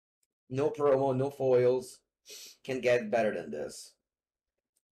 No promo, no foils. Can get better than this.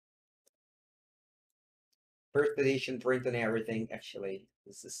 First edition print and everything. Actually,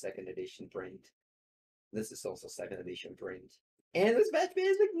 this is second edition print. This is also second edition print. And this match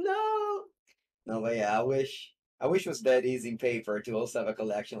basic, no! No, but yeah, I wish it was that easy paper to also have a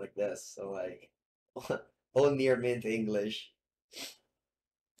collection like this. So like all near mint English.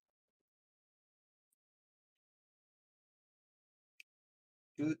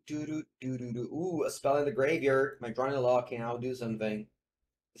 Ooh, a spell in the graveyard. My drawing a Loch can now do something.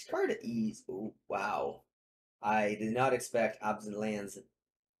 This card at ease. Ooh, wow. I did not expect absent lands.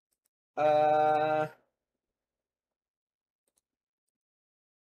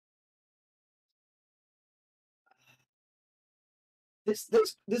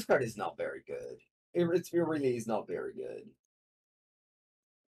 This card is not very good. It really is not very good.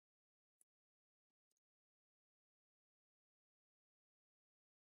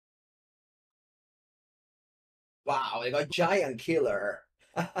 Wow, they got Giant Killer.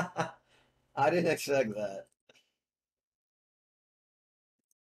 I didn't expect that.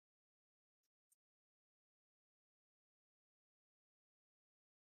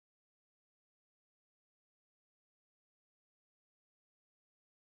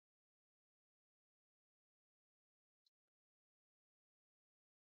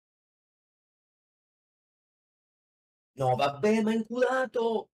 No, vabbè, ma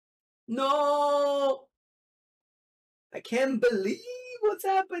inculato! No! I can't believe what's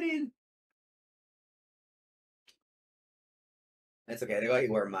happening. It's okay, they got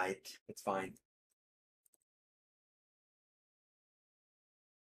you where might. It's fine.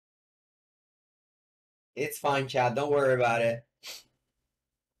 It's fine, Chad. Don't worry about it.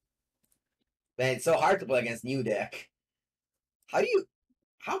 Man, it's so hard to play against new deck. How can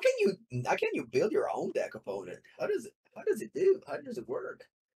you build your own deck opponent? How does it do? How does it work?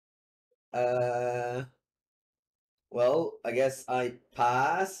 Well, I guess I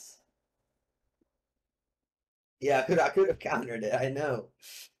pass. Yeah, I could have countered it. I know.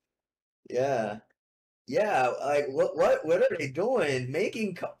 Yeah. Yeah, like what are they doing?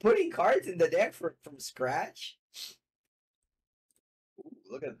 Putting cards in the deck from scratch? Ooh,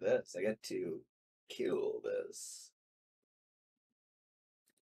 look at this. I get to kill this.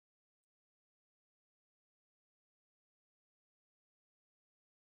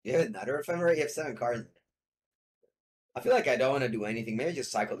 You have another ephemera? You have 7 cards. I feel like I don't want to do anything. Maybe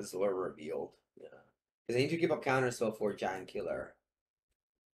just cycle this Lorien Revealed. Yeah. Because I need to give up counterspell for Giant Killer.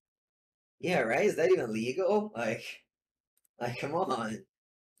 Yeah, right? Is that even legal? Like, come on.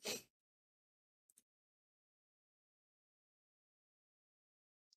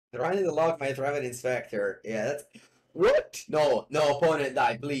 Trying to lock my Threatened Inspector. Yeah, that's what? No, no, opponent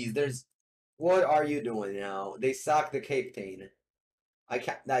die, please. What are you doing now? They suck the Captain. I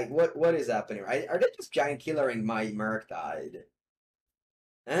can't like what is happening? Are they just giant killering my Murktide?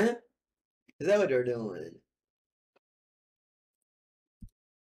 Huh? Is that what they're doing?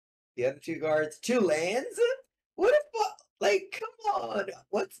 The other 2 guards? 2 lands? What if like come on.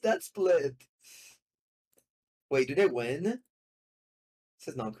 What's that split? Wait, do they win? This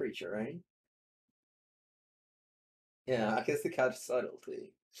is non-creature, right? Yeah, I guess the catch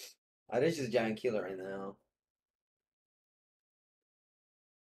subtlety. I think it's just giant killer right now.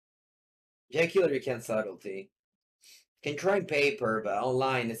 Giant killer you can't subtlety. Can try in paper, but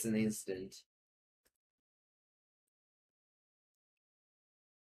online it's an instant.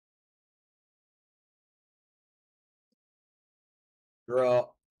 Draw.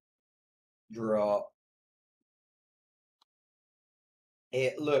 Draw.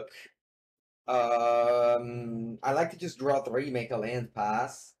 Hey, look. I like to just draw 3, make a land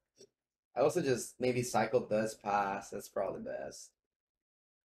pass. I also just maybe cycle this pass. That's probably best.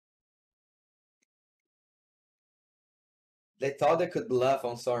 They thought they could bluff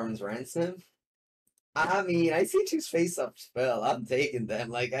on Sauron's Ransom. I mean, I see 2 face-up spell. I'm taking them.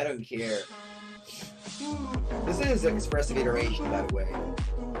 Like, I don't care. This is an expressive iteration, by the way.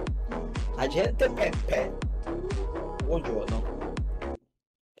 Agente Pepe. Buongiorno.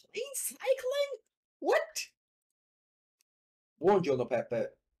 Plain cycling? What? Buongiorno, Pepe.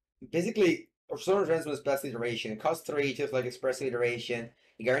 Basically, Sauron Ransom is best iteration. It costs 3, just like expressive iteration.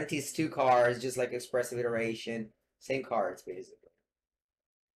 It guarantees 2 cards, just like expressive iteration. Same cards, basically.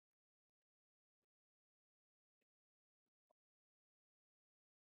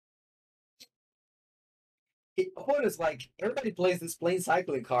 Opponent's like, everybody plays this plain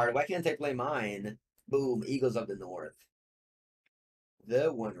cycling card. Why can't I play mine? Boom, Eagles of the North.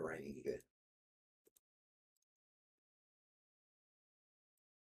 The One Ring.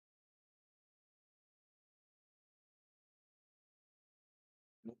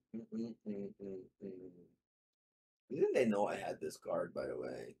 Didn't they know I had this card, by the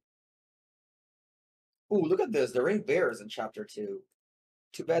way? Ooh, look at this. The Ring Bears in Chapter 2.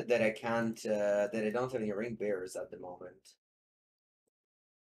 Too bad that I can't, that I don't have any Ring Bears at the moment.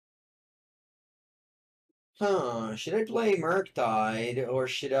 Huh, should I play Murktide, or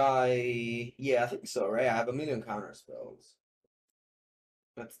should I... Yeah, I think so, right? I have a million counter spells.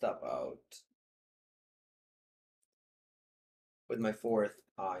 Let's stop out. With my 4th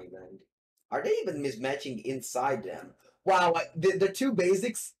island. Are they even mismatching inside them? Wow, the 2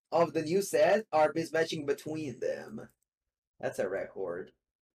 basics of the new set are mismatching between them. That's a record.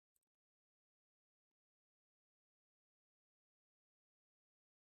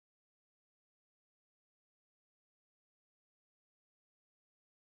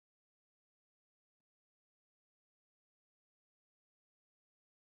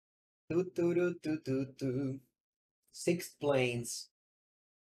 Doo doo doo doo doo doo. 6 planes.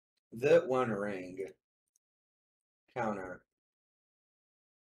 The One Ring. Counter.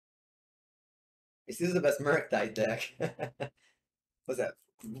 This is the best Murktide deck. What's that?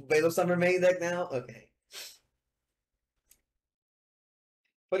 Veil of Summer main deck now? Okay.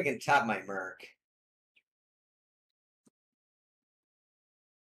 But I can tap my Merc.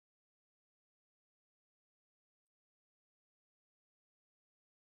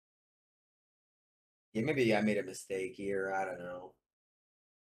 Yeah, maybe I made a mistake here. I don't know.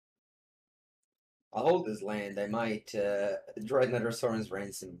 I'll hold this land. I might draw another Sauron's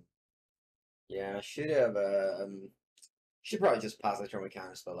Ransom. Yeah, I should have should probably just pass the turn with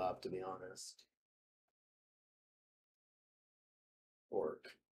Counterspell up, to be honest. Orc.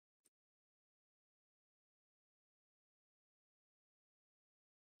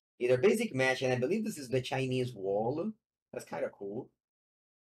 Either basic match, and I believe this is the Chinese wall. That's kind of cool.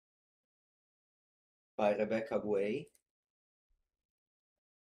 By Rebecca Way.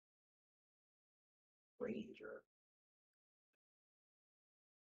 Ranger.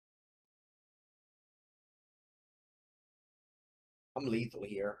 I'm lethal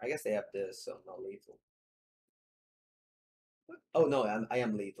here. I guess they have this, so I'm not lethal. Oh no, I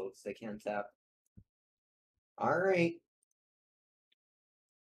am lethal because they can't tap. Alright.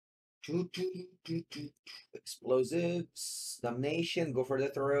 Explosives. Damnation. Go for the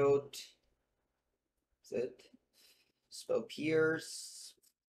throat. That's it. Spell Pierce.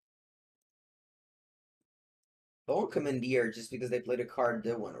 I won't Commandeer just because they played a card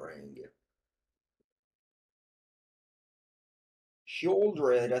that one ring.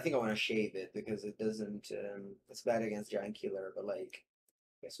 Sheoldred, I think I want to shave it because it doesn't. It's bad against Giant Killer, but like,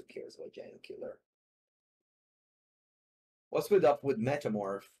 I guess who cares about Giant Killer? What's good up with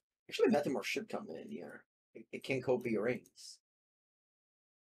Metamorph? Actually, Metamorph should come in here. It can copy rings.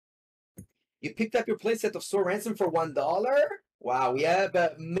 You picked up your playset of Sauron Ransom for $1? Wow, we have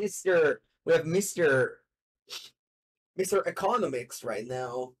Mr. Economics right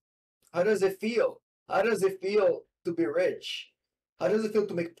now. How does it feel? How does it feel to be rich? How does it feel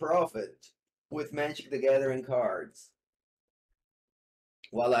to make profit with Magic the Gathering cards?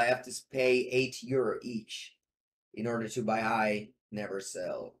 Well, I have to pay €8 each in order to buy high, never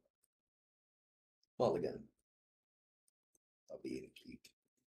sell. Mulligan. I'll be in keep.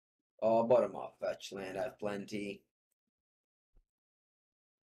 Oh, bottom off fetch land. I have plenty.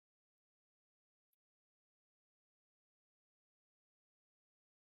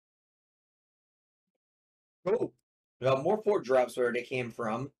 Oh, we got more 4-drops where they came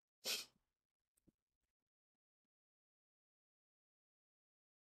from.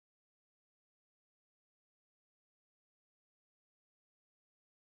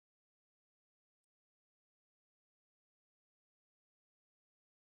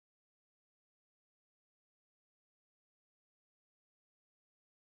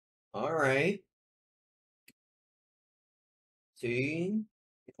 All right. See,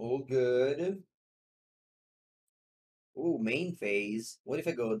 all good. Ooh, main phase. What if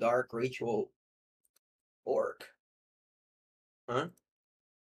I go Dark Ritual Orc? Huh?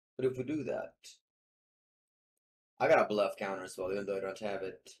 What if we do that? I got a bluff Counterspell, even though I don't have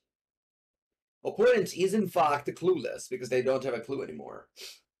it. Opponent is in fact clueless because they don't have a clue anymore.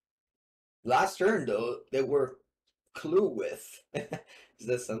 Last turn, though, they were clue with. Is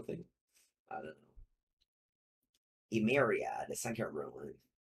that something? I don't know. Emeria, the second ruin.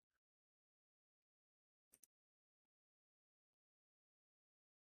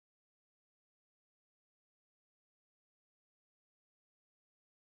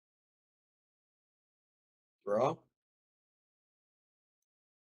 Draw.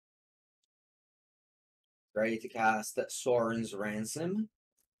 Ready to cast Sauron's Ransom.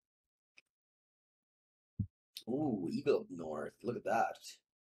 Ooh, Eagle of North. Look at that.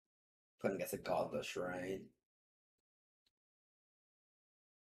 Couldn't guess a Godless Shrine.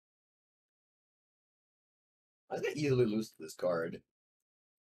 I was gonna easily lose to this card.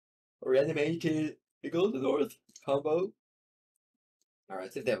 Reanimated Eagle of the North combo. Alright,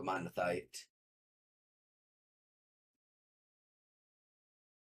 let's see if they have a Monethite.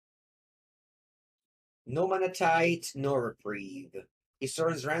 No Monethite, no Reprieve. Is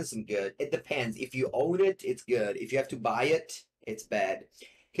Sauron's Ransom good? It depends. If you own it, it's good. If you have to buy it, it's bad.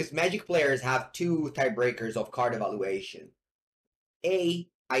 Because Magic players have two tiebreakers of card evaluation. A,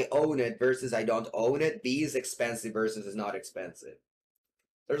 I own it versus I don't own it. B is expensive versus is not expensive.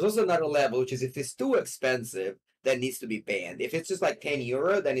 There's also another level, which is if it's too expensive, then it needs to be banned. If it's just like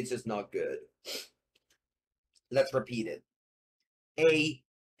 €10, then it's just not good. Let's repeat it. A,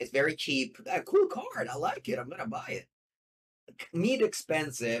 it's very cheap. A cool card. I like it. I'm going to buy it. Mid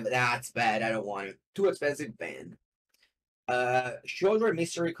expensive. That's bad. I don't want it. Too expensive, banned. Sheoldred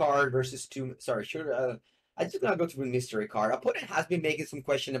mystery card versus two. Sorry, I just gonna go to the mystery card. Opponent has been making some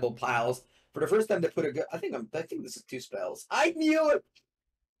questionable piles. For the first time, they put a good. I think this is 2 spells. I knew it.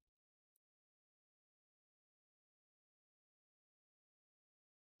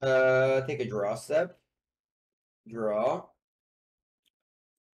 Take a draw step. Draw.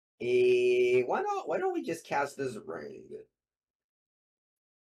 Why not? Why don't we just cast this ring?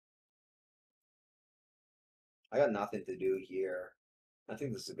 I got nothing to do here. I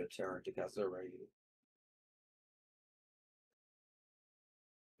think this is a good turn to cast a ring.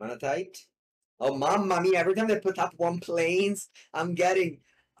 Monetite. Oh, mamma mia! Every time they put up 1 planes, I'm getting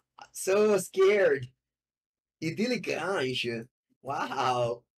so scared. Idyllic Grange.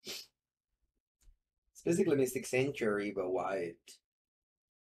 Wow. It's basically Mystic Sanctuary, but white.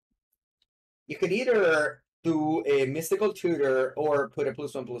 You could either do a Mystical Tutor or put a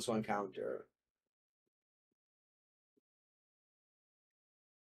 +1/+1 counter.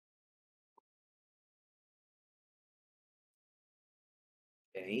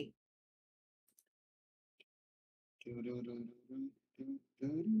 Okay.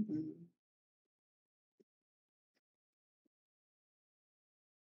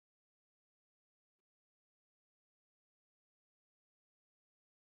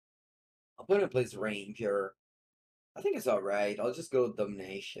 Opponent plays Ranger. I think it's alright. I'll just go with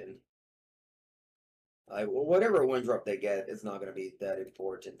Damnation. Whatever one drop they get is not going to be that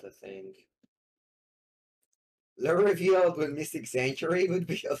important, I think. The Revealed with Mystic Sanctuary would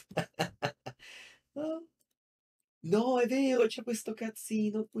be No, è vero, c'è questo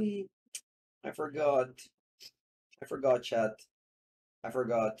cazzino qui. I forgot. I forgot, chat. I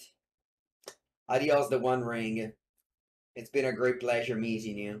forgot. Adios, the One Ring. It's been a great pleasure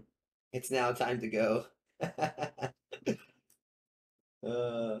meeting you. It's now time to go.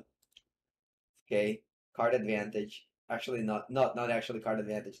 Okay, card advantage. Actually, not actually card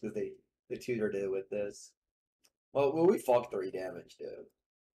advantage because they tutored it with this. Well, we fought 3 damage though.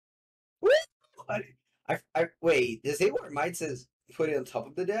 I wait. Does it where might says put it on top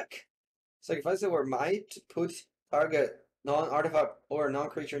of the deck? So if I say where might put target non-artifact or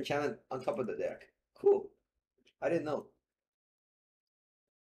non-creature enchantment on top of the deck. Cool. I didn't know.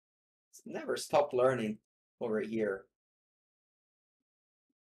 It's never stopped learning over here.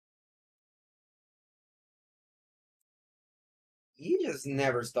 You just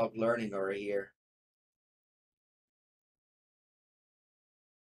never stop learning over here.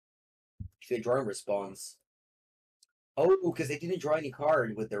 They draw a response. Oh, because they didn't draw any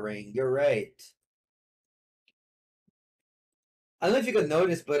card with the ring. You're right. I don't know if you could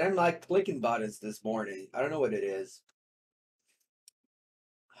notice, but I'm like clicking buttons this morning. I don't know what it is.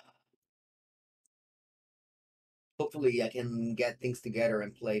 Hopefully I can get things together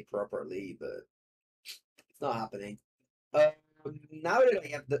and play properly, but it's not happening. Now that I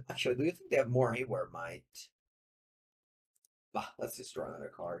have the... Actually, do you think they have more Haywire Might? Let's just draw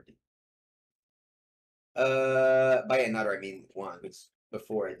another card. By another, I mean one, because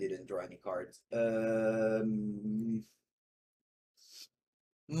before I didn't draw any cards. I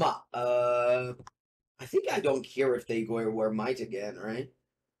think I don't care if they go wear Might again, right?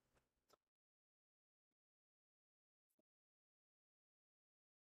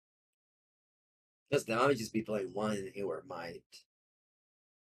 Because now I just be playing one and Haywire Might.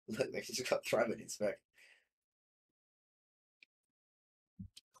 Look, I just got Thrive and Inspect.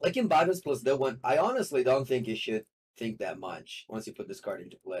 Clicking buttons plus the one, I honestly don't think you should think that much once you put this card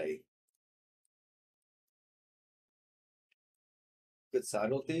into play. Good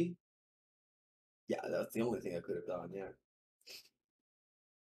Subtlety? Yeah, that's the only thing I could have done, yeah.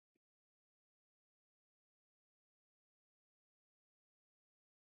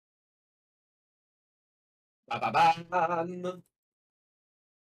 Ba-ba-bam!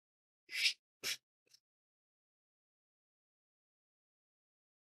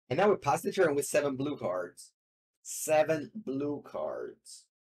 And now we pass the turn with 7 blue cards. 7 blue cards.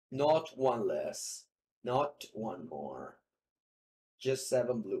 Not one less. Not one more. Just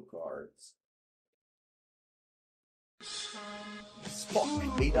 7 blue cards. Fuck,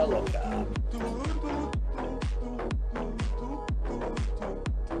 Vida Loca.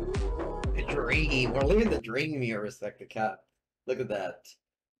 The dream. We're living the dream here, Respect the Cat. Look at that.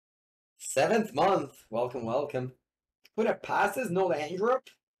 7th month. Welcome, welcome. Put a passes, no land drop.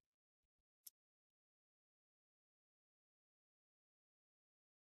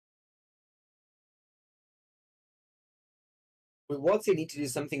 With what's they need to do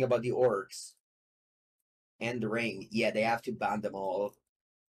something about the orcs. And the ring. Yeah, they have to ban them all.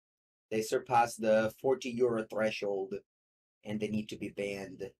 They surpass the 40 euro threshold. And they need to be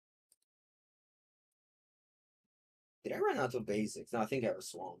banned. Did I run out of basics? No, I think I was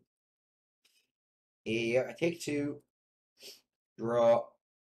swung. I take 2. Draw.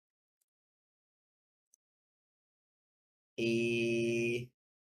 I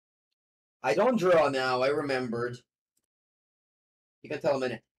don't draw now, I remembered. You can tell I'm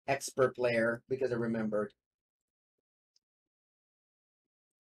an expert player because I remembered.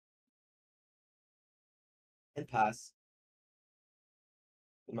 And pass.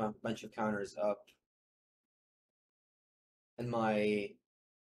 Put my bunch of counters up. And my...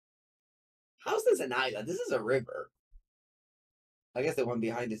 How's this an island? This is a river. I guess the one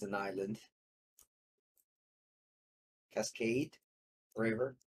behind is an island. Cascade.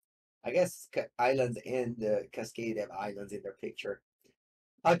 River. I guess islands and Cascade have islands in their picture.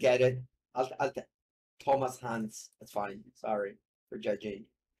 I'll get it. I'll Thomas Hans. That's fine. Sorry for judging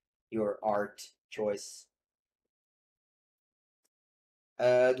your art choice.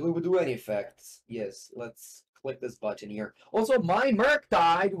 Do we do any effects? Yes, let's click this button here. Also, my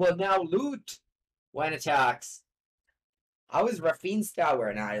Murktide will now loot when attacks. How is Rafine's Tower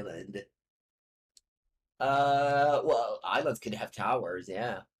an island? Well, islands could have towers,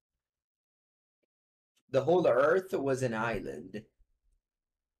 yeah. The whole Earth was an island.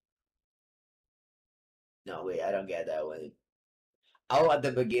 No, wait, I don't get that one. Oh, at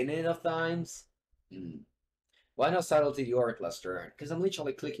the beginning of times? Hmm. Why not Subtlety the Oracle last turn? Because I'm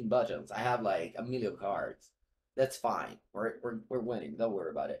literally clicking buttons. I have like a million cards. That's fine. We're winning. Don't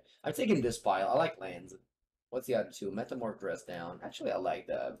worry about it. I'm taking this pile. I like lands. What's the other two? Metamorph dress down. Actually, I like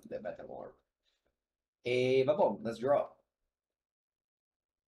the Metamorph. But boom, let's draw.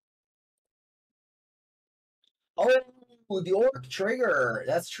 Oh, the Orc trigger.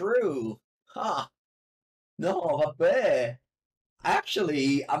 That's true. Huh. No, vabbè.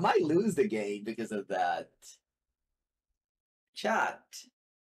 Actually, I might lose the game because of that. Chat.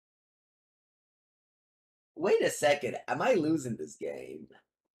 Wait a second. Am I losing this game?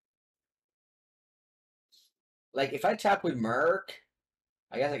 Like, if I tap with Merc,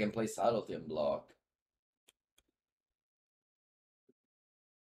 I guess I can play Subtlety and block.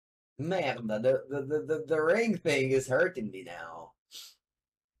 Man, the ring thing is hurting me now.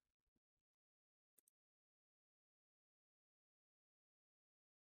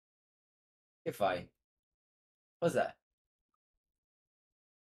 If I... What's that?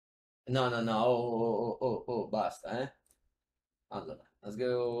 No, no, no. Oh, basta, eh? Allora, let's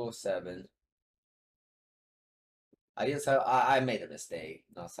go 7. I didn't sell... I made a mistake.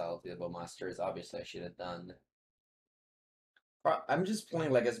 Not Subtlety Bowmasters. Obviously, I should have done... I'm just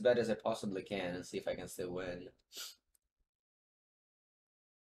playing like as bad as I possibly can and see if I can still win.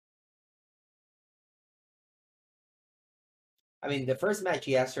 I mean, the first match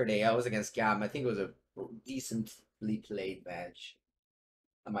yesterday, I was against Gam. I think it was a decently played match.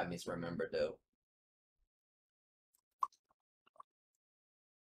 I might misremember though.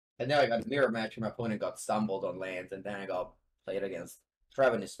 And now I got a mirror match where my opponent got stumbled on lands, and then I got played against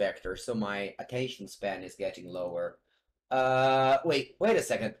Traven Spectre, so my attention span is getting lower. Wait a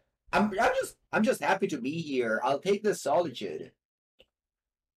second. I'm just happy to be here. I'll take this solitude.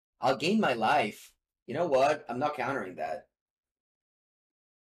 I'll gain my life. You know what? I'm not countering that.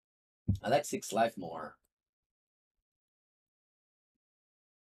 I like 6 life more.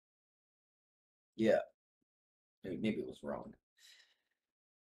 Yeah. Maybe it was wrong.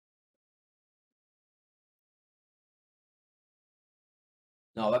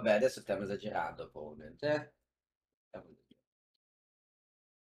 No, vabbè, adesso stiamo esagerando, opponent.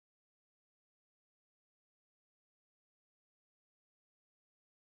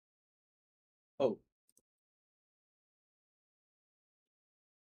 Oh.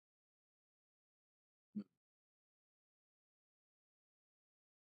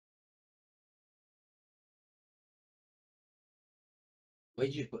 Where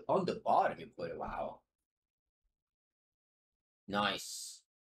did you put on the bottom? You put it. Wow, nice.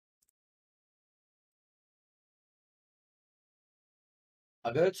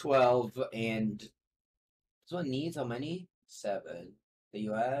 I'll go 12, and this one needs how many? 7. Do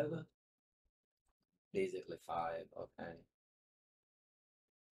you have? Basically 5. Okay.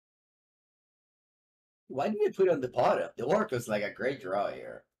 Why did you put it on the bottom? The work was like a great draw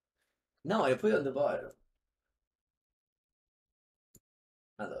here. No, I put it on the bottom.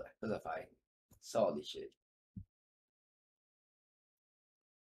 Allora, cosa fai? Solid shit.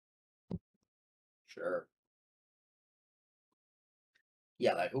 Sure.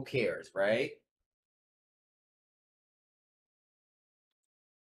 Yeah, like who cares, right?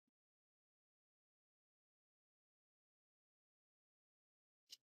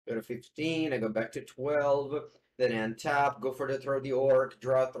 Go to 15, I go back to 12, then untap, go for the throw the orc,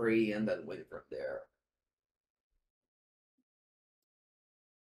 draw 3, and then win from there.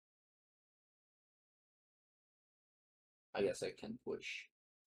 I guess I can push.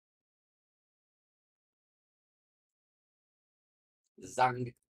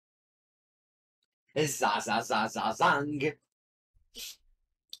 Zang. Zang.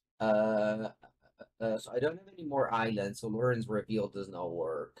 So I don't have any more islands, so Lorien's Revealed does not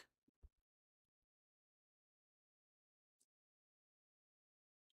work.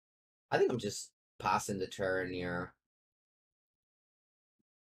 I think I'm just passing the turn here.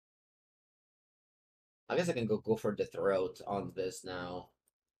 I guess I can go for the throat on this now.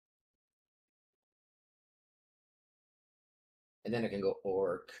 And then I can go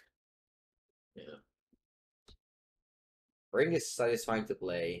orc. Yeah. Ring is satisfying to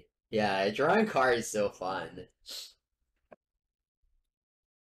play. Yeah, drawing card is so fun.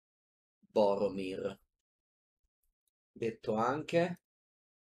 Boromir. Detto anche.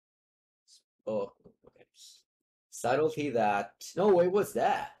 Oh, okay. Subtlety that. No, wait, what's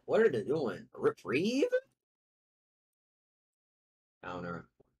that? What are they doing? Reprieve? Counter.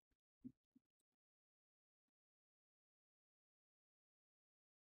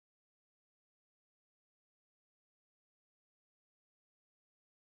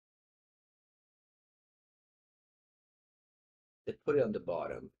 They put it on the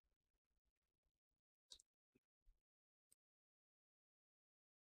bottom.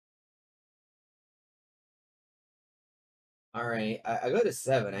 All right, I go to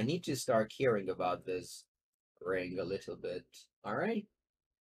 7. I need to start caring about this ring a little bit. All right.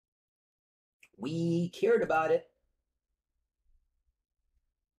 We cared about it.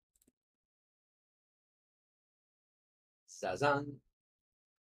 Sazan.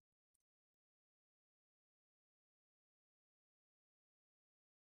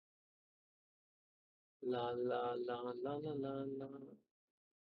 La la la la la la la la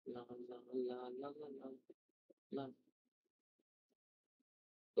la la la la la.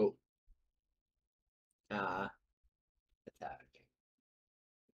 Oh. Attack.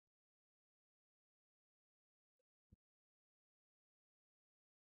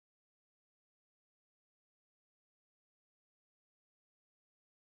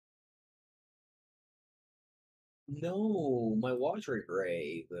 No, my Watery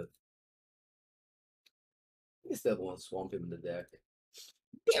Grave. I still want to swamp him in the deck.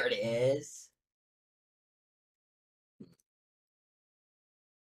 There it is.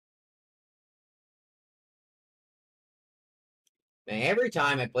 Man, every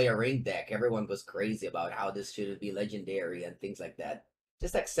time I play a ring deck, everyone goes crazy about how this should be legendary and things like that.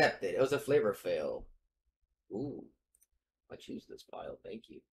 Just accept it. It was a flavor fail. Ooh, I choose this pile. Thank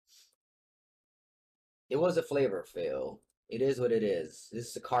you. It was a flavor fail. It is what it is. This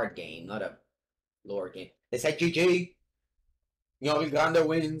is a card game, not a lore game. They said GG. Uganda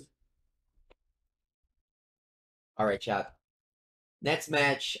wins. All right, chat. Next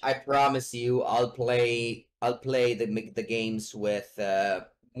match, I promise you, I'll play the games with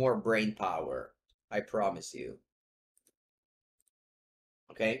more brain power. I promise you.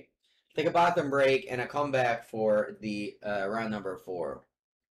 Okay? Take a bathroom break and I come back for the round number 4.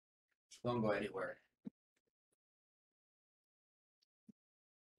 Don't go anywhere.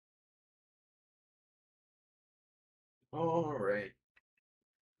 All right.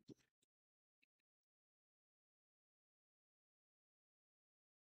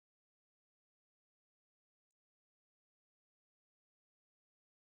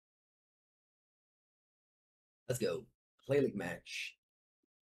 Let's go. Play league match.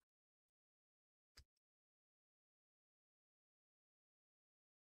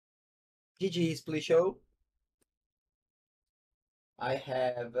 GG's, please show. I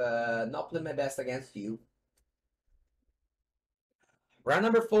have not played my best against you. Round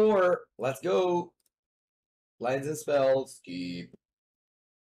number 4. Let's go. Lines and spells. Keep.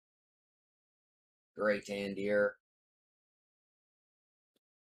 Great hand here.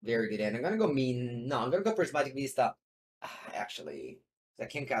 Very good hand. I'm gonna go No, I'm gonna go Prismatic Vista. Actually, I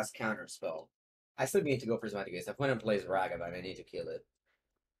can cast Counterspell. I still need to go Prismatic Vista. If one plays Ragavan, I need to kill it.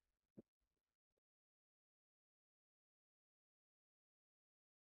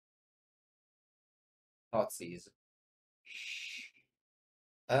 Thoughtseize.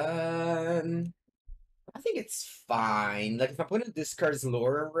 I think it's fine. Like, if I put in discards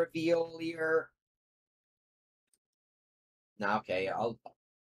Lorien Revealed here. Nah, okay,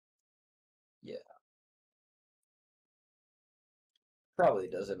 yeah. Probably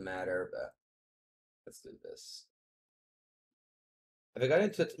doesn't matter, but let's do this. Have I got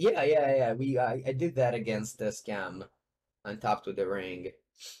into it? Yeah. I did that against the Scam on top with the ring.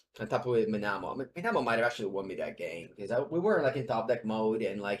 On top with Minamo. Minamo might have actually won me that game because we were like in top deck mode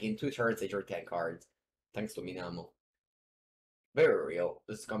and like in 2 turns they drew 10 cards. Thanks to Minamo. Very real.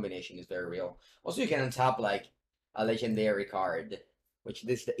 This combination is very real. Also, you can untap like a legendary card, which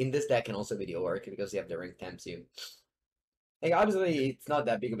in this deck can also be the orc because you have the ring tempts you. Like, obviously, it's not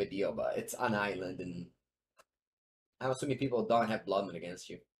that big of a deal, but it's an island, and I'm assuming people don't have Bloodman against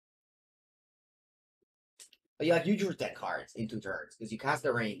you. But you drew 10 cards in 2 turns because you cast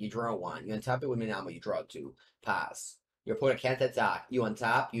the ring, you draw 1, you untap it with Minamo, you draw 2, pass. Your opponent can't attack. You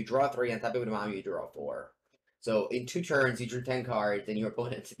untap, you draw 3, untap it with Minamo, you draw 4. So in 2 turns, you drew 10 cards, and your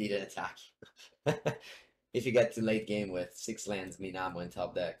opponent didn't attack. If you get to late game with 6 lands, Minamo, and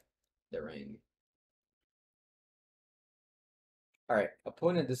top deck, the ring. Alright,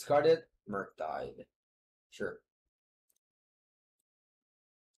 opponent discarded, Murktide. Sure.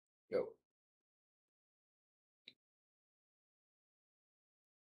 Go.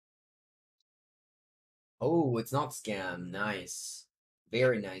 Oh, it's not scam. Nice.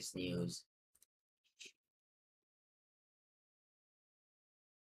 Very nice news.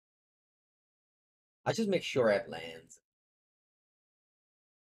 I just make sure I have lands.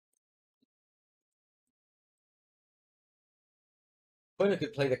 Opponent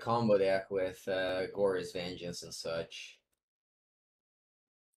could play the combo deck with Gore's Vengeance and such.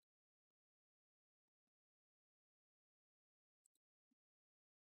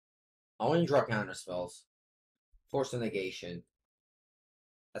 I want to draw counter spells. Force of Negation.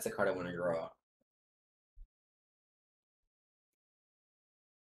 That's a card I want to draw.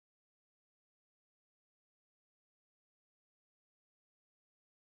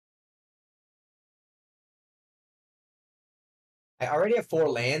 I already have 4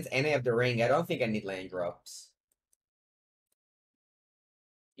 lands, and I have the ring. I don't think I need land drops.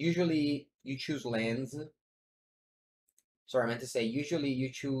 Usually, you choose lands. Sorry, I meant to say, usually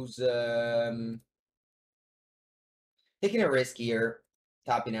you choose, taking a risk here,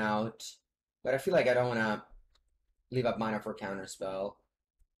 topping out. But I feel like I don't want to leave up mana for Counterspell.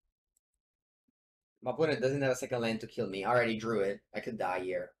 My opponent doesn't have a second land to kill me. I already drew it. I could die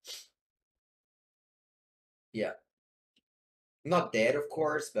here. Yeah. Not dead, of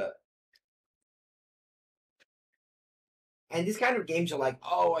course, but... And these kind of games are like,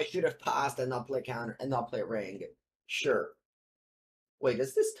 oh, I should have passed and not play counter and not play ring. Sure. Wait,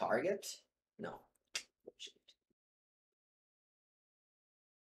 does this target? No.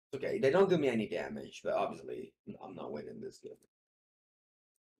 Okay, they don't do me any damage, but obviously I'm not winning this game.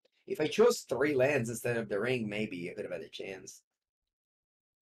 If I chose 3 lands instead of the ring, maybe I could have had a chance.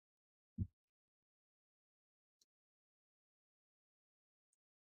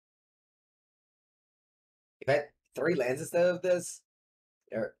 If I had 3 lands instead of this,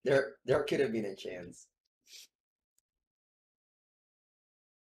 there could have been a chance.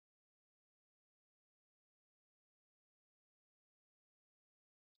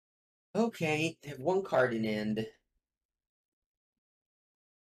 Okay, I have 1 card in end.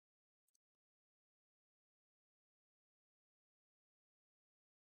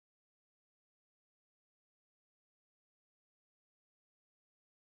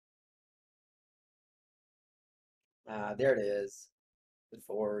 There it is. The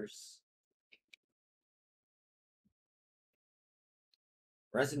Force.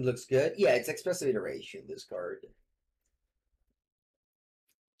 Ransom looks good. Yeah, it's expressive iteration, this card.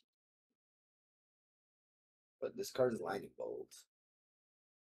 But this card is lightning bolt.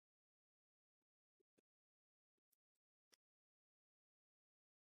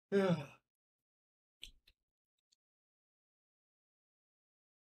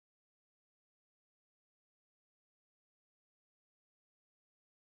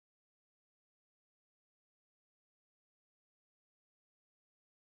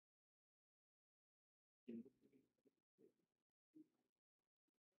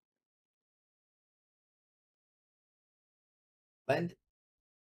 Land.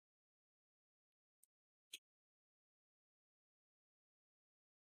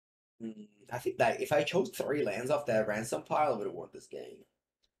 I think that if I chose 3 lands off that ransom pile, I would have won this game.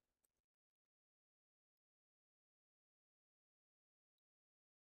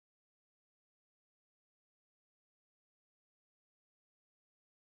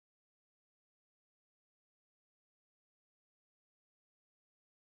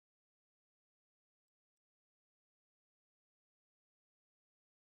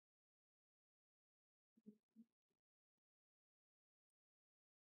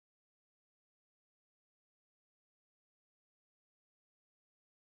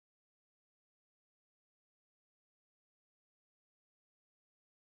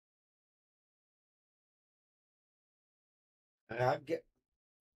 I get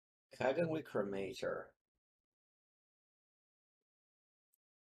Dragon with Cremator.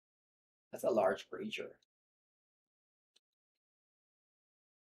 That's a large creature.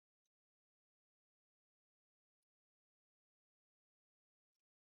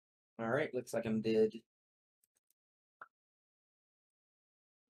 Alright, looks like I'm dead.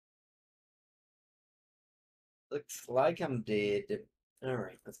 Looks like I'm dead.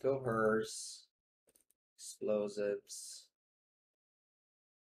 Alright, let's go Hearse. Explosives.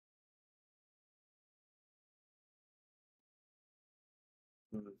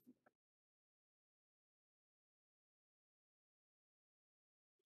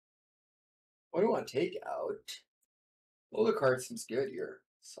 What do I want to take out? Well, the card seems good here.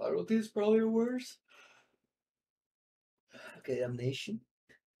 Subtlety is probably worse. Okay, Damnation.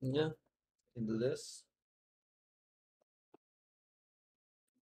 Yeah, into this.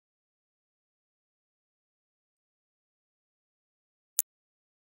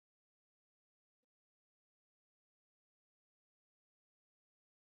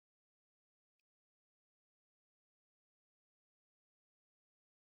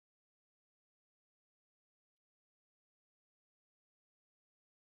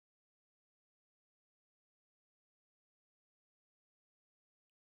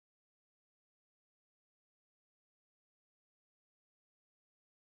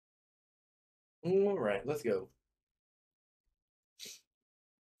 Alright, let's go.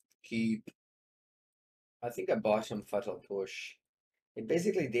 keep. I think I bought some Fatal Push. It's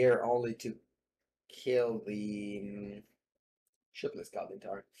basically there only to kill the shipless Scalding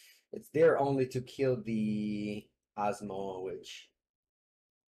Tarn. It's there only to kill the Asmo, which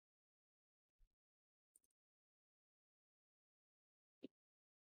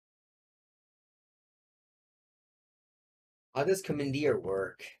how does Commandeer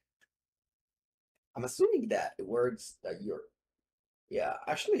work? I'm assuming that it works that you're. Yeah,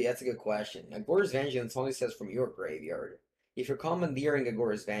 actually, that's a good question. Agora's Vengeance only says from your graveyard. If you're commandeering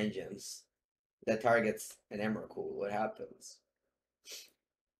Agora's Vengeance, that targets an Emrakul, what happens?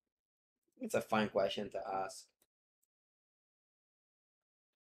 It's a fine question to ask.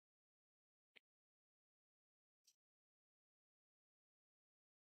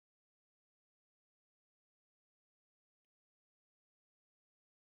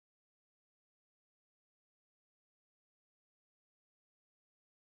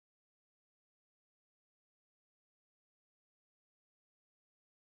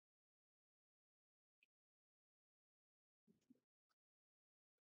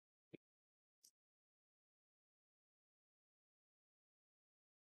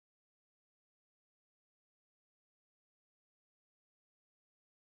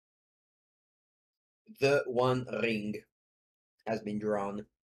 The One Ring has been drawn.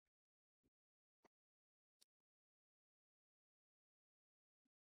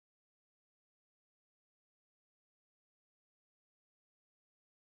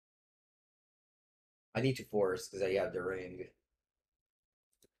 I need to force because I have the ring.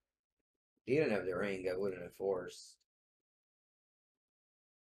 If you didn't have the ring, I wouldn't have forced.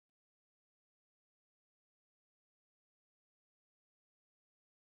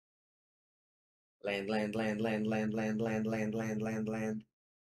 Land, land, land, land, land, land, land, land, land, land, land.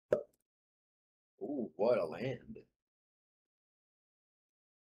 Ooh, what a land.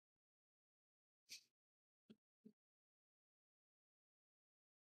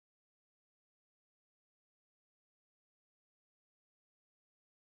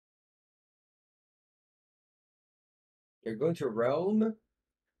 You're going to Rome?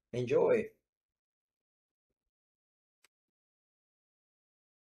 Enjoy.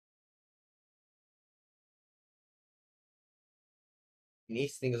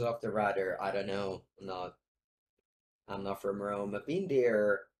 These things off the radar, I don't know. I'm not from Rome. I've been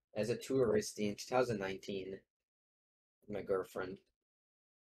there as a tourist in 2019 with my girlfriend.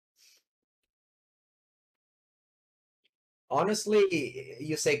 Honestly,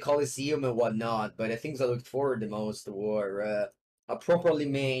 you say Colosseum and whatnot, but the things I looked forward the most were a properly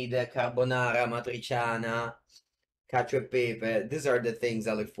made carbonara matriciana, cacio e pepe. These are the things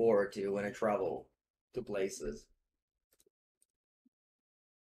I look forward to when I travel to places.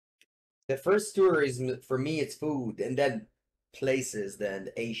 The first tourism for me, it's food, and then places then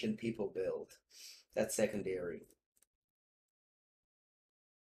the Asian people build. That's secondary.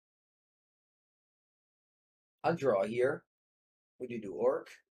 I'll draw here. What do you do, Orc?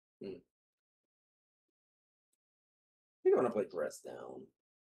 Hmm. You don't want to play dress down.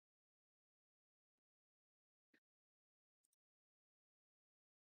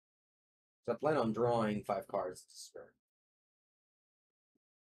 So I plan on drawing 5 cards to start.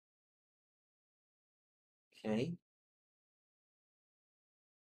 Okay.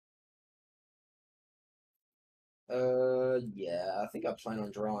 Yeah, I think I plan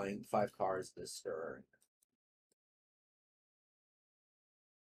on drawing 5 cards this turn.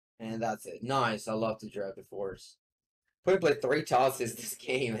 And that's it. Nice, I love to draw the force. Put play 3 tosses this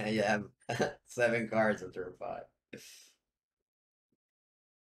game and you have 7 cards on turn 5.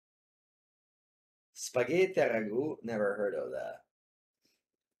 Spaghetti ragu? Never heard of that.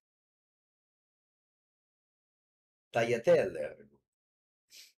 Tagliatelle ragu.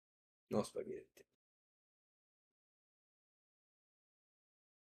 No spaghetti.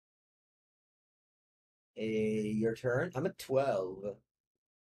 Your turn? I'm at 12.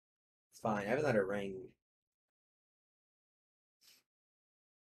 It's fine, I have another ring.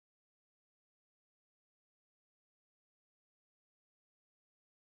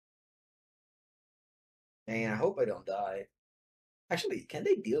 And I hope I don't die. Actually, can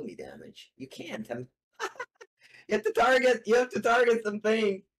they deal me damage? You can't. You have to target. You have to target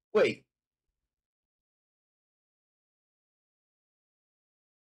something. Wait.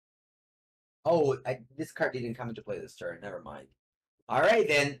 Oh, this card didn't come into play this turn. Never mind. All right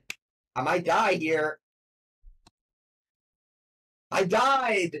then. I might die here. I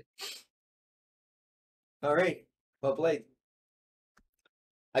died. All right. Well played.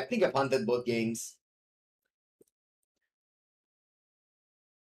 I think I punted both games.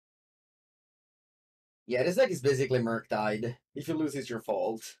 Yeah, this deck is basically Murktide. If you lose, it's your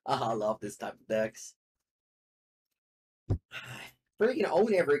fault. I love this type of decks. Freaking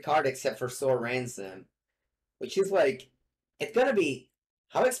own every card except for Sauron Ransom, which is like, it's gonna be.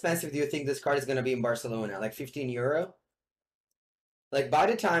 How expensive do you think this card is gonna be in Barcelona? Like 15 euro? Like by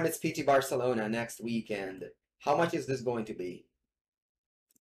the time it's PT Barcelona next weekend, how much is this going to be?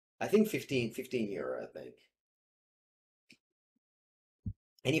 I think 15 euro, I think.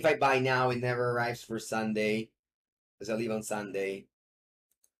 And if I buy now, it never arrives for Sunday, because I leave on Sunday.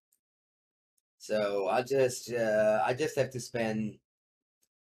 So I just have to spend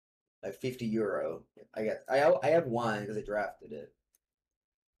like 50 euro. I have one because I drafted it.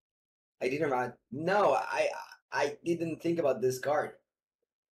 I didn't write. No, I didn't think about this card.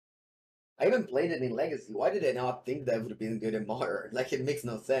 I haven't played it in Legacy. Why did I not think that would have been good in Modern? Like it makes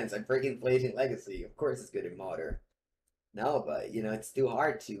no sense. I freaking played in Legacy. Of course it's good in Modern. No, but you know it's too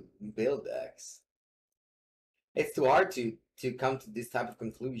hard to build decks. It's too hard to come to this type of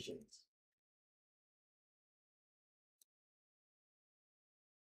conclusions.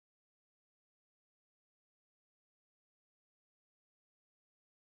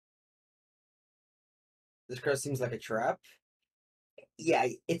 This card seems like a trap. Yeah,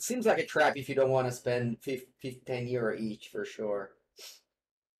 it seems like a trap if you don't want to spend 10 euro each for sure.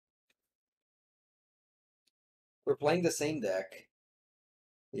 We're playing the same deck.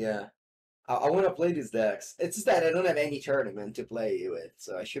 Yeah. I want to play these decks. It's just that I don't have any tournament to play with,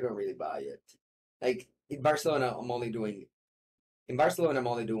 so I shouldn't really buy it. Like in Barcelona, I'm only doing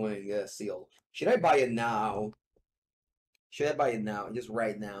Seal. Should I buy it now? Should I buy it now? Just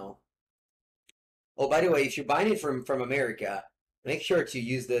right now. Oh, by the way, if you're buying it from America, make sure to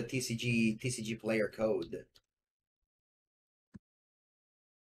use the TCG player code.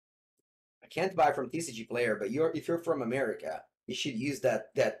 I can't buy from TCG player, but if you're from America, you should use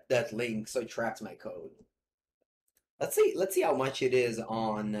that link so it tracks my code. Let's see how much it is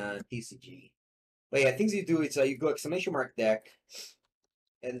on TCG. But yeah, things you do is you go exclamation mark deck,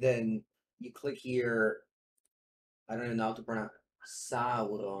 and then you click here. I don't know how to pronounce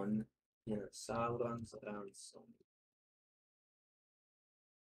Sauron. Yeah, Sauron Ransom.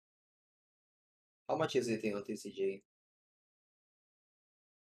 How much is it on TCG?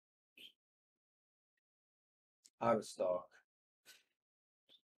 Out of stock.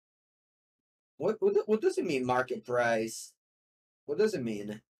 What does it mean market price? What does it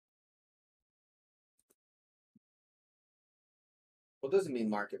mean? What does it mean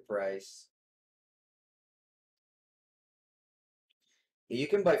market price? Yeah, you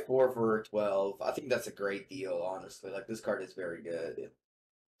can buy 4 for 12. I think that's a great deal, honestly. Like this card is very good.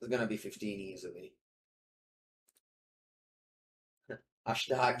 It's gonna be 15 easily.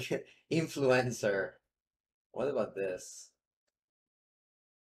 Hashtag influencer. What about this?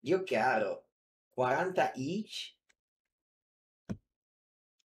 Io caro. 40 each?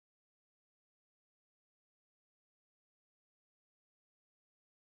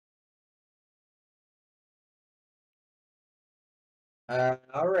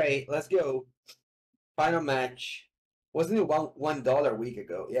 Alright, let's go. Final match. Wasn't it $1 a week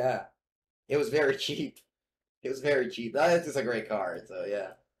ago? Yeah. It was very cheap. It was very cheap. That is a great card, so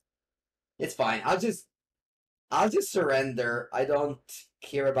yeah. It's fine. I'll just surrender. I don't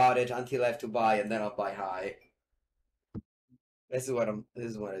care about it until I have to buy, and then I'll buy high. This is what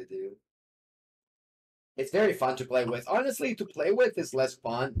I do. It's very fun to play with. Honestly, to play with is less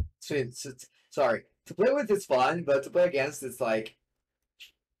fun. Sorry. To play with is fun, but to play against it's like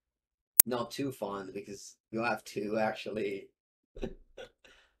not too fun because you'll have to actually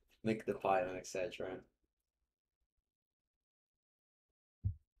make the pile, etc.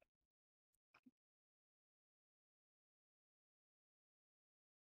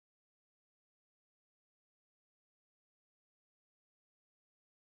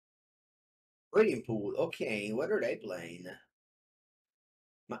 Rating pool. Okay, what are they playing?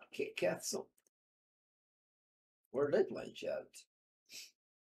 Ma che cazzo? What are they playing, chat?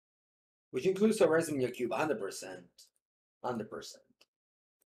 Which includes the resume in your cube, 100%. 100%.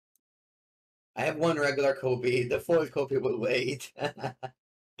 I have one regular copy. The foil copy will wait.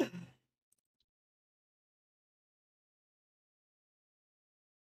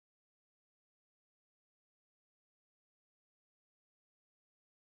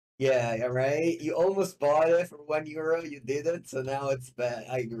 Yeah, right? You almost bought it for 1 euro, you didn't, so now it's bad.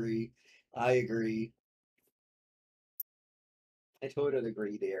 I agree. I agree. I totally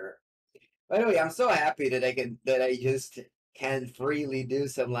agree there. By the way, I'm so happy that I just can freely do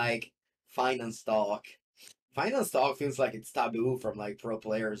some like finance talk. Finance talk feels like it's taboo from like pro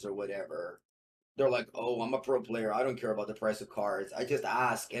players or whatever. They're like, oh, I'm a pro player. I don't care about the price of cards. I just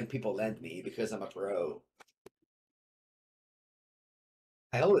ask and people lend me because I'm a pro.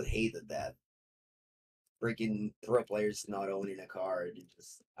 I always hated that. Freaking pro players not owning a card and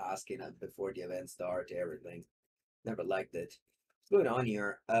just asking them before the event start, everything. Never liked it. What's going on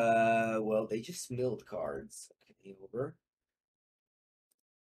here? Well, they just milled cards. Okay, over.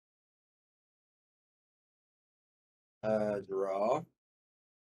 Draw.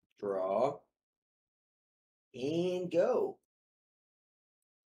 Draw. And go.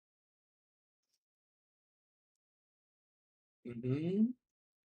 Mm-hmm.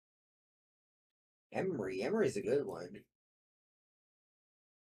 Emery. Emery's a good one.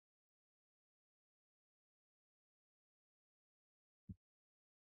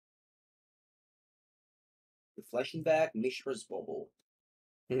 Reflection back, Mishra's Bubble.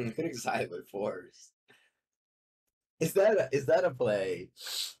 Good excited with Force. Is that a play?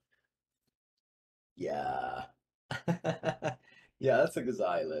 Yeah. Yeah, that's a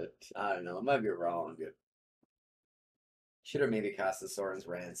Xylit. I don't know. I might be wrong. Should have maybe cast the Sauron's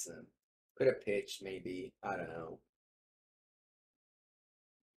Ransom. Could have pitched, maybe. I don't know.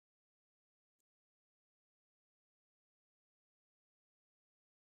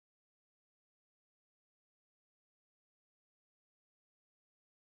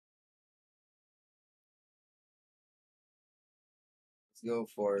 Let's go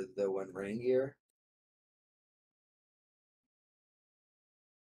for the one ring here.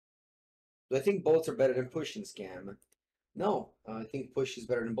 Do I think bolts are better than push and scam? No, I think push is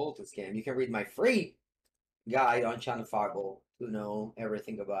better than bolt and scam. You can read my free guide on Chanafoggle to know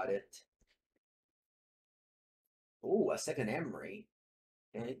everything about it. Ooh, a second Emery.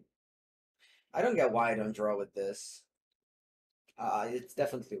 Okay. I don't get why I don't draw with this. It's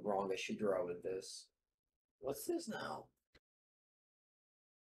definitely wrong. I should draw with this. What's this now?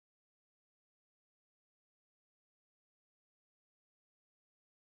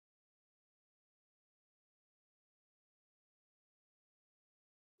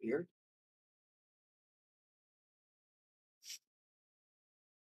 Weird.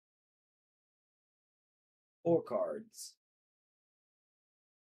 4 cards.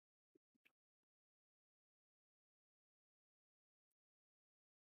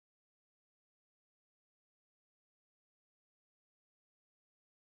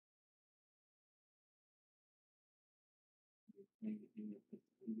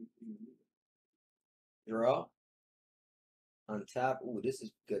 Draw. On tap. Ooh, this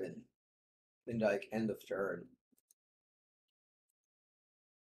is good in like end of turn.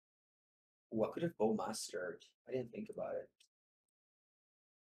 What could have Bowmastered? I didn't think about it.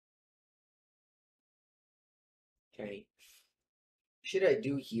 Okay. Should I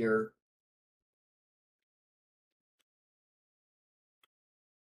do here?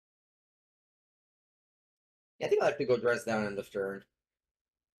 Yeah, I think I'll have to go dress down end of turn.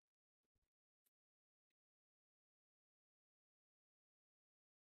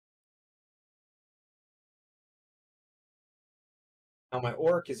 Now my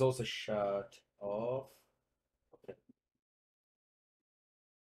orc is also shut off. Okay.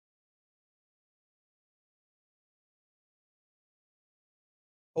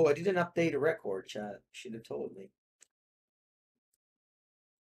 Oh, I didn't update a record, chat. Should have told me.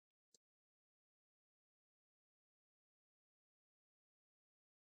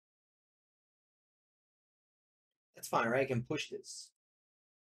 That's fine, right? I can push this.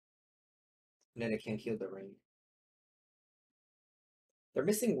 And then I can't kill the ring. They're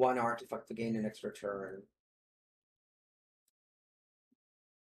missing one artifact to gain an extra turn.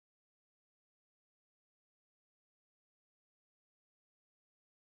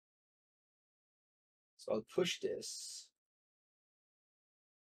 So I'll push this.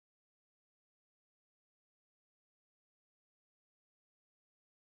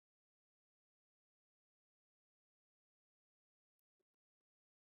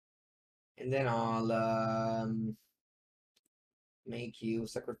 And then I'll make you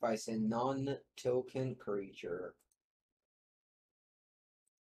sacrifice a non-token creature.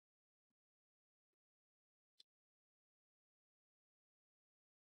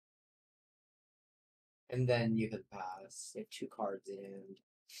 And then you can pass. You have 2 cards in.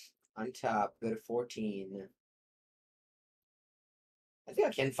 Untap, go to 14. I think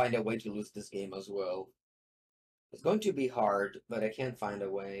I can find a way to lose this game as well. It's going to be hard, but I can find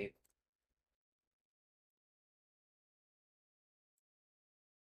a way.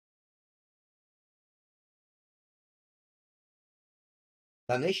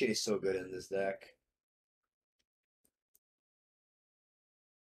 Damnation is so good in this deck.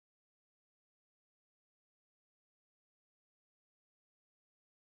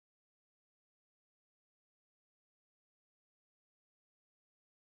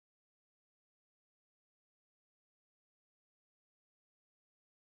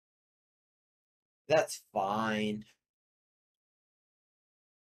 That's fine.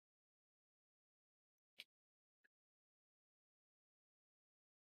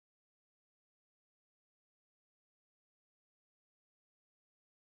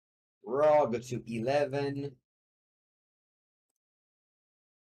 Raw, go to 11.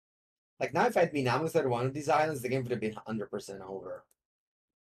 Like, now if I'd been Minamo third one of these islands, the game would have been 100% over.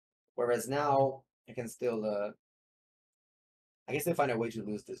 Whereas now, I can still, I guess they find a way to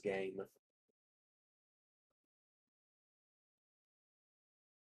lose this game.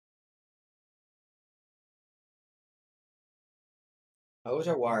 I wish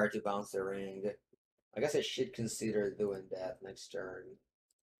I wired to bounce the ring. I guess I should consider doing that next turn.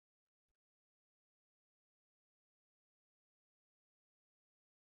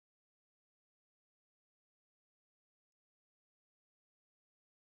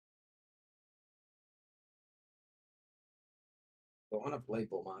 I want to play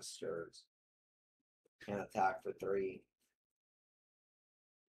Bowmasters and attack for 3.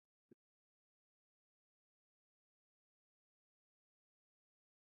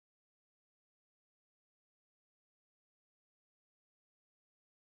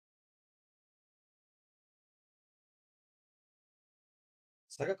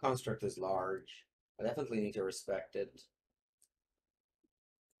 Second construct is large. I definitely need to respect it.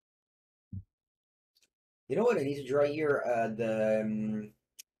 You know what I need to draw here? The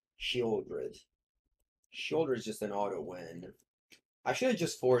Sheoldred. Sheoldred is just an auto win. I should have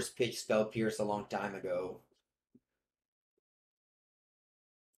just forced pitch Spell Pierce a long time ago.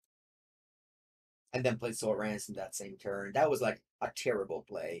 And then played Sauron Ransom that same turn. That was like a terrible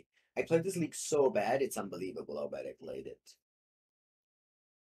play. I played this league so bad, it's unbelievable how bad I played it.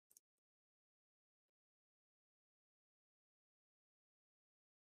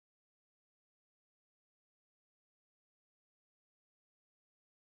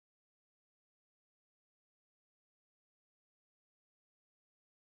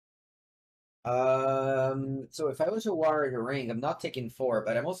 So if I was a Warrior Ring, I'm not taking 4,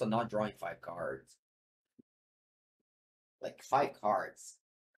 but I'm also not drawing 5 cards. Like 5 cards.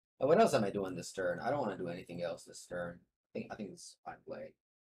 Oh, what else am I doing this turn? I don't want to do anything else this turn. I think it's fine play.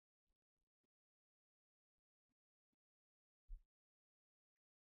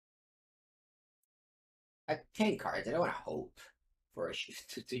 I have 10 cards. I don't want to hope for a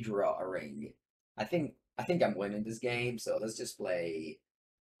to draw a ring. I think I'm winning this game, so let's just play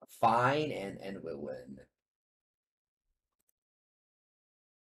fine and we'll win.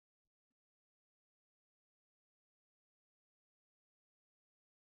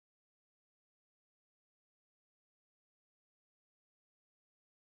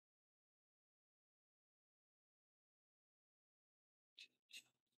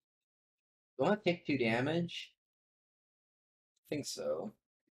 Do I want to take 2 damage? I think so.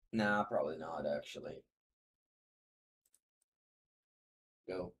 Nah, probably not actually.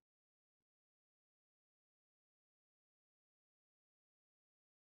 Go.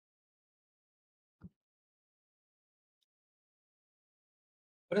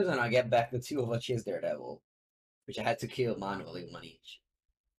 What doesn't I get back the 2 of a Chase Daredevil, which I had to kill manually 1 each.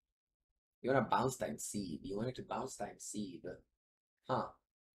 You want to bounce time seed. You wanted to bounce time seed. Huh.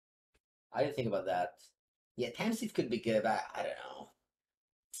 I didn't think about that. Yeah, time seed could be good, but I don't know.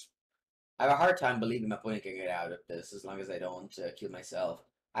 I have a hard time believing my opponent can get out of this as long as I don't kill myself.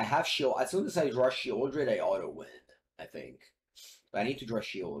 I have Shield. As soon as I draw Sheoldred, I auto win, I think. But I need to draw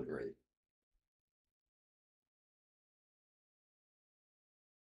Sheoldred.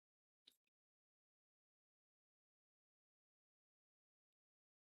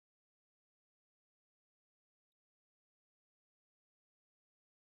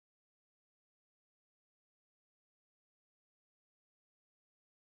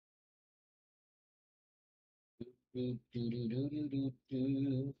 Do, do, do, do, do, do,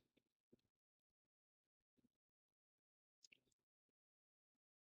 do.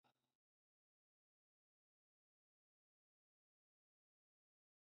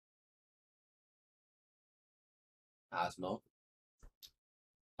 Osmo.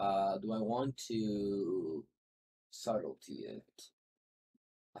 Do I want to subtlety it?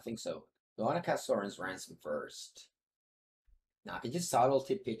 I think so. Do I want to cast Sauron's Ransom first? Now I can just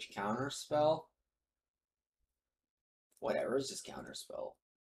subtlety pitch counterspell. Whatever, it's just counterspell.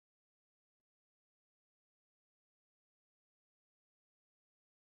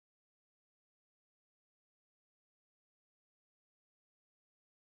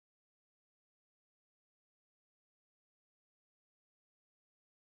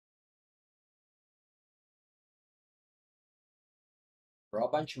 Draw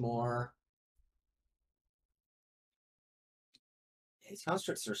a bunch more. These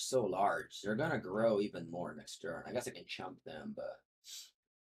constructs are so large. They're gonna grow even more next turn. I guess I can chump them, but...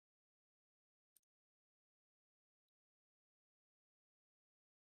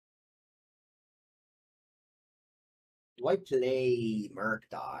 Do I play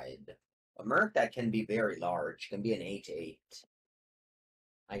Murktide? A Murktide can be very large. Can be an 8/8.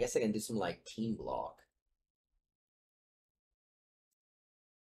 I guess I can do some, like, team block.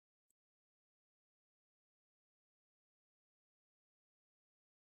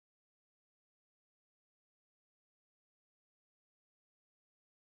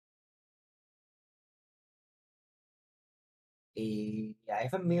 Yeah, I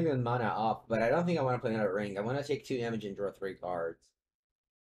have a million mana up, but I don't think I want to play another ring. I want to take 2 damage and draw 3 cards.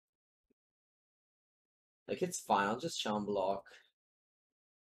 Like, it's fine. I'll just chum block.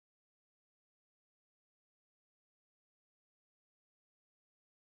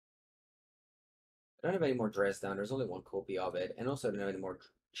 I don't have any more Dresden. There's only one copy of it. And also I don't have any more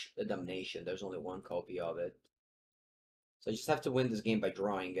Damnation. There's only one copy of it. So I just have to win this game by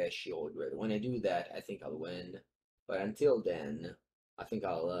drawing a Sheoldred. When I do that, I think I'll win. But until then, I think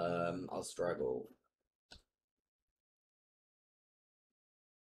I'll struggle.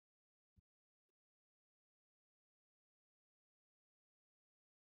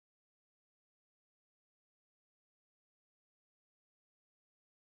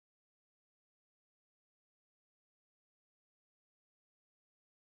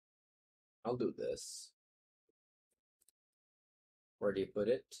 I'll do this. Where do you put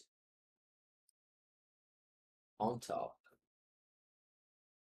it? On top.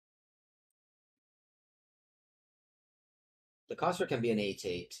 The construct can be an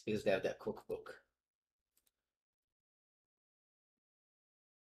 8/8 because they have that cookbook.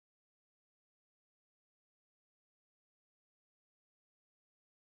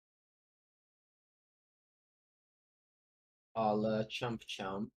 I'll chump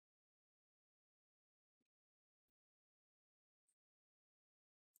chump.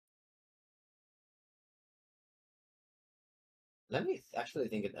 Let me actually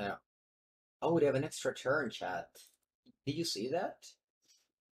think it out. Oh, they have an extra turn, chat. Did you see that?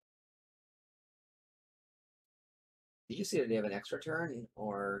 Did you see that they have an extra turn,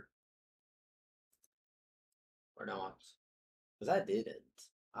 or not? Because I didn't.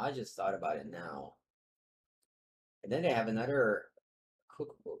 I just thought about it now. And then they have another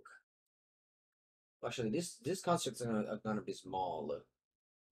cookbook. Actually, this constructs are gonna be small.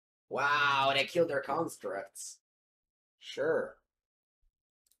 Wow, they killed their constructs. Sure.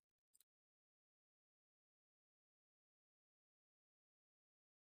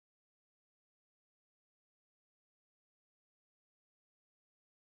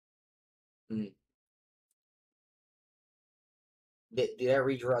 Hmm. Did I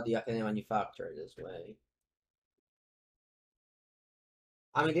redraw the Akane Manufacturer this way?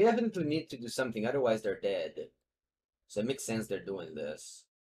 I mean, they definitely need to do something, otherwise they're dead. So it makes sense they're doing this.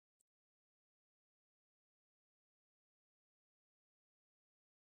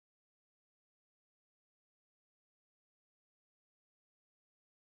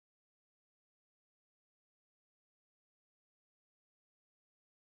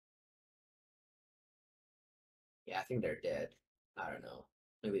 Yeah, I think they're dead. I don't know.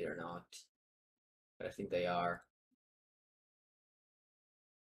 Maybe they're not. But I think they are.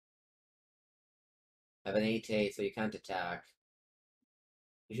 I have an 8/8, so you can't attack.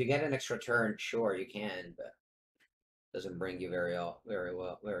 If you get an extra turn, sure, you can, but doesn't bring you very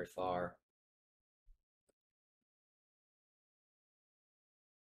far.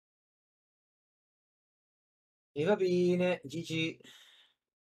 E va bene, GG.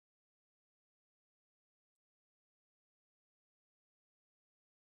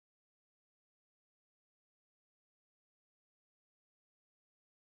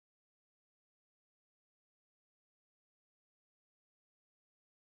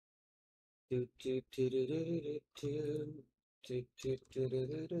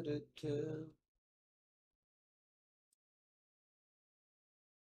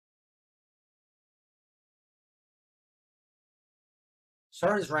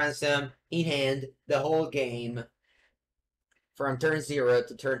 Sauron Ransom in hand the whole game from turn 0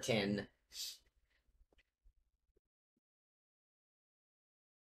 to turn 10.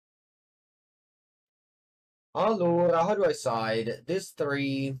 Allora, how do I side? This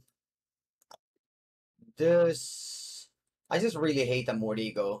 3. This. I just really hate Unmoored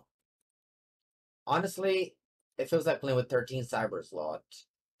Ego. Honestly, it feels like playing with 13 Cyber slot.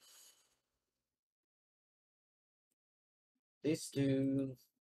 These two.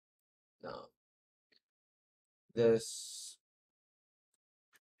 No. This.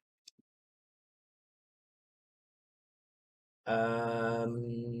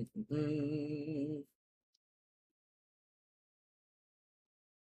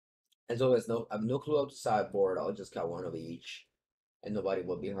 As always, I have no clue how to sideboard. I'll just cut one of each, and nobody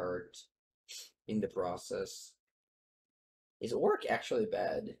will be hurt in the process. Is Orc actually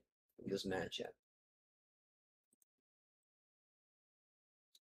bad in this matchup?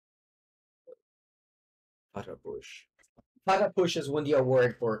 Putter push. Putter push has won the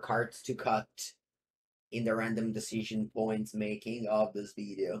award for cards to cut in the random decision points making of this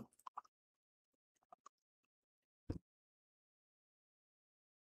video.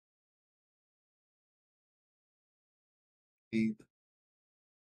 Beep.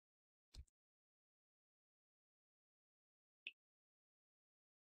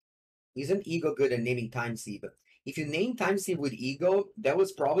 Isn't Ego good at naming Time Sieve? If you name Time Sieve with Ego,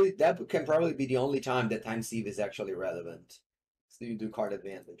 that can probably be the only time that Time Sieve is actually relevant. So you do card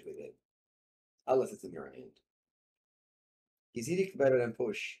advantage with it. Unless it's in your hand. Is Edict better than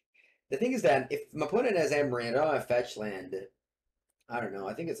push? The thing is that if my opponent has Emery and I don't have fetch land, I don't know,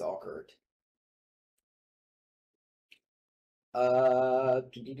 I think it's awkward. I'm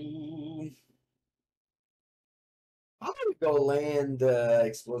gonna go land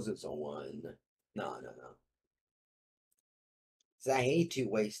explosives on one. No. So I hate to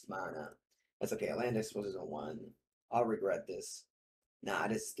waste mana. That's okay, I land explosives on one. I'll regret this. Nah,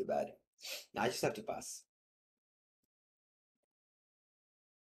 this is too bad. Nah, I just have to pass.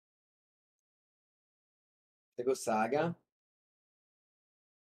 There goes Saga.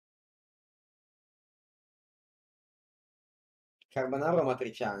 Carbonara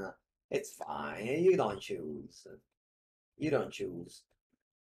Matriciana. It's fine. You don't choose. You don't choose.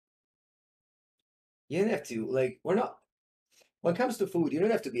 You don't have to, like, we're not. When it comes to food, you don't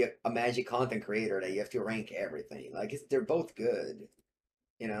have to be a magic content creator that you have to rank everything. Like, they're both good.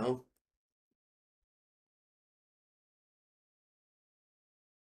 You know?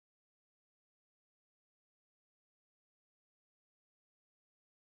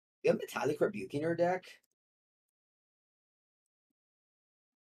 You have Metallic Rebuke in your deck?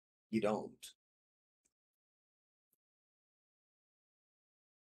 You don't.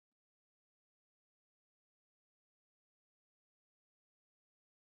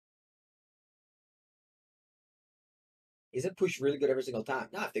 Is it push really good every single time?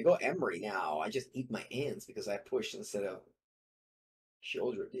 No, if they go Emery now, I just eat my hands because I pushed instead of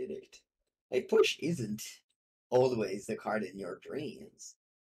Sheoldred Edict. Like, push isn't always the card in your dreams.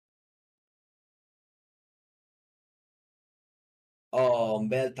 Oh,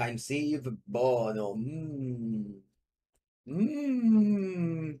 bell time save, Bono.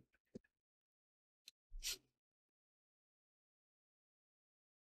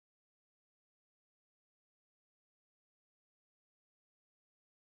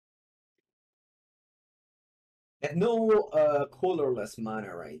 They have no colorless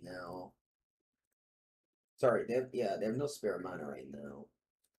mana right now. Sorry, they have no spare mana right now.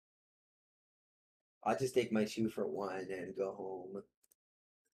 I'll just take my 2 for 1 and go home.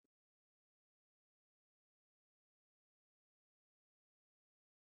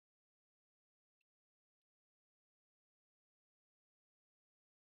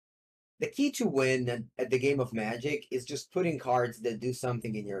 The key to win at the game of Magic is just putting cards that do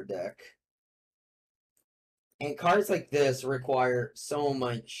something in your deck. And cards like this require so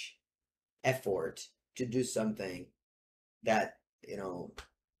much effort to do something that,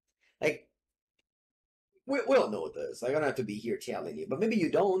 like, we all know this. I don't have to be here telling you, but maybe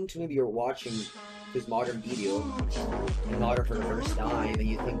you don't. Maybe you're watching this modern video in modern for the first time, and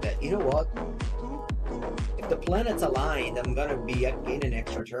you think that, you know what? If the planets aligned, I'm gonna be gain an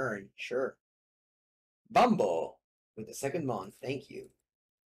extra turn. Sure. Bumble with the second month. Thank you.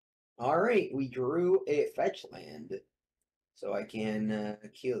 All right, we drew a fetch land, so I can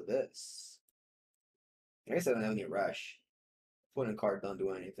kill this. I guess I don't have any rush. Opponent card don't do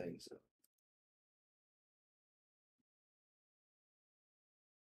anything, so.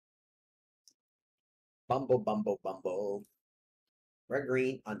 Bumble. Red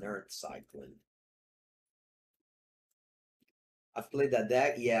green, unearned cycling. I've played that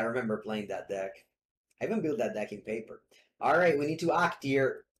deck. Yeah, I remember playing that deck. I haven't built that deck in paper. All right, we need to act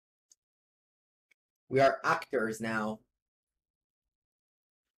here. We are actors now.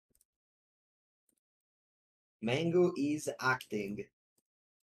 Mango is acting.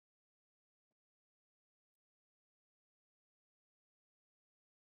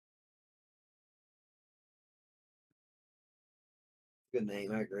 Good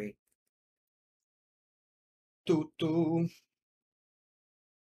name, I agree. Tutu.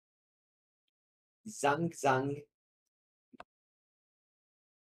 Zang.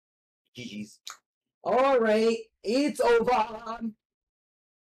 GG's. Alright, it's over.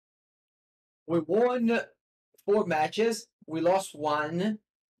 We won 4 matches. We lost 1.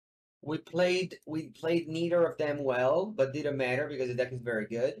 We played neither of them well, but didn't matter because the deck is very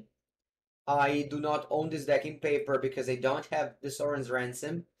good. I do not own this deck in paper because I don't have the Sauron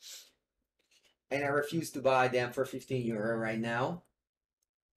Ransom. And I refuse to buy them for €15 right now.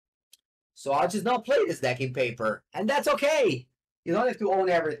 So I'll just not play this deck in paper. And that's okay! You don't have to own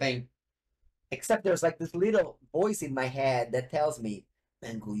everything. Except there's like this little voice in my head that tells me,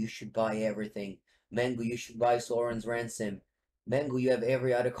 Mengu, you should buy everything. Mengu, you should buy Sauron's Ransom. Mengu, you have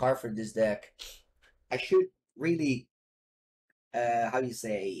every other card for this deck. I should really,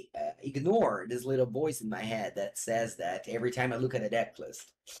 ignore this little voice in my head that says that every time I look at a deck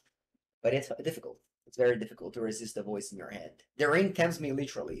list. But it's difficult. It's very difficult to resist the voice in your head. The ring tempts me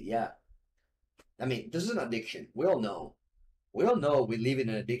literally, yeah. I mean, this is an addiction. We all know. We all know we live in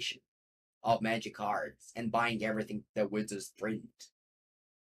an addiction of magic cards and buying everything that Wizards print.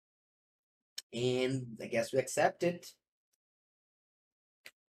 And I guess we accept it.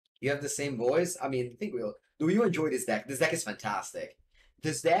 You have the same voice? I mean, I think we'll... Do you enjoy this deck? This deck is fantastic.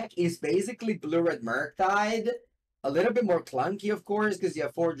 This deck is basically Blue-Red Murktide. A little bit more clunky, of course, because you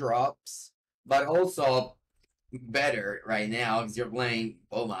have 4 drops. But also better right now because you're playing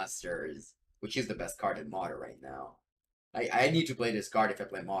Bowmasters, which is the best card in Modern right now. I need to play this card if I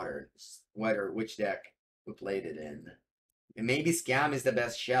play Modern. Which deck we played it in. And maybe Scam is the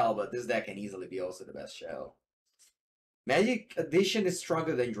best shell, but this deck can easily be also the best shell. Magic Addition is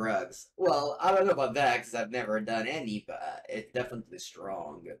stronger than Drugs. Well, I don't know about that because I've never done any, but it's definitely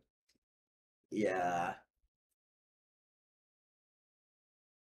strong. Yeah.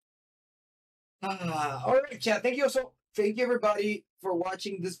 Alright, chat. Thank you everybody for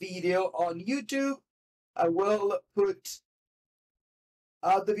watching this video on YouTube. I will put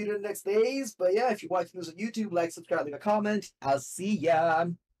out the video the next days. But yeah, if you're watching this on YouTube, like, subscribe, leave a comment. I'll see ya.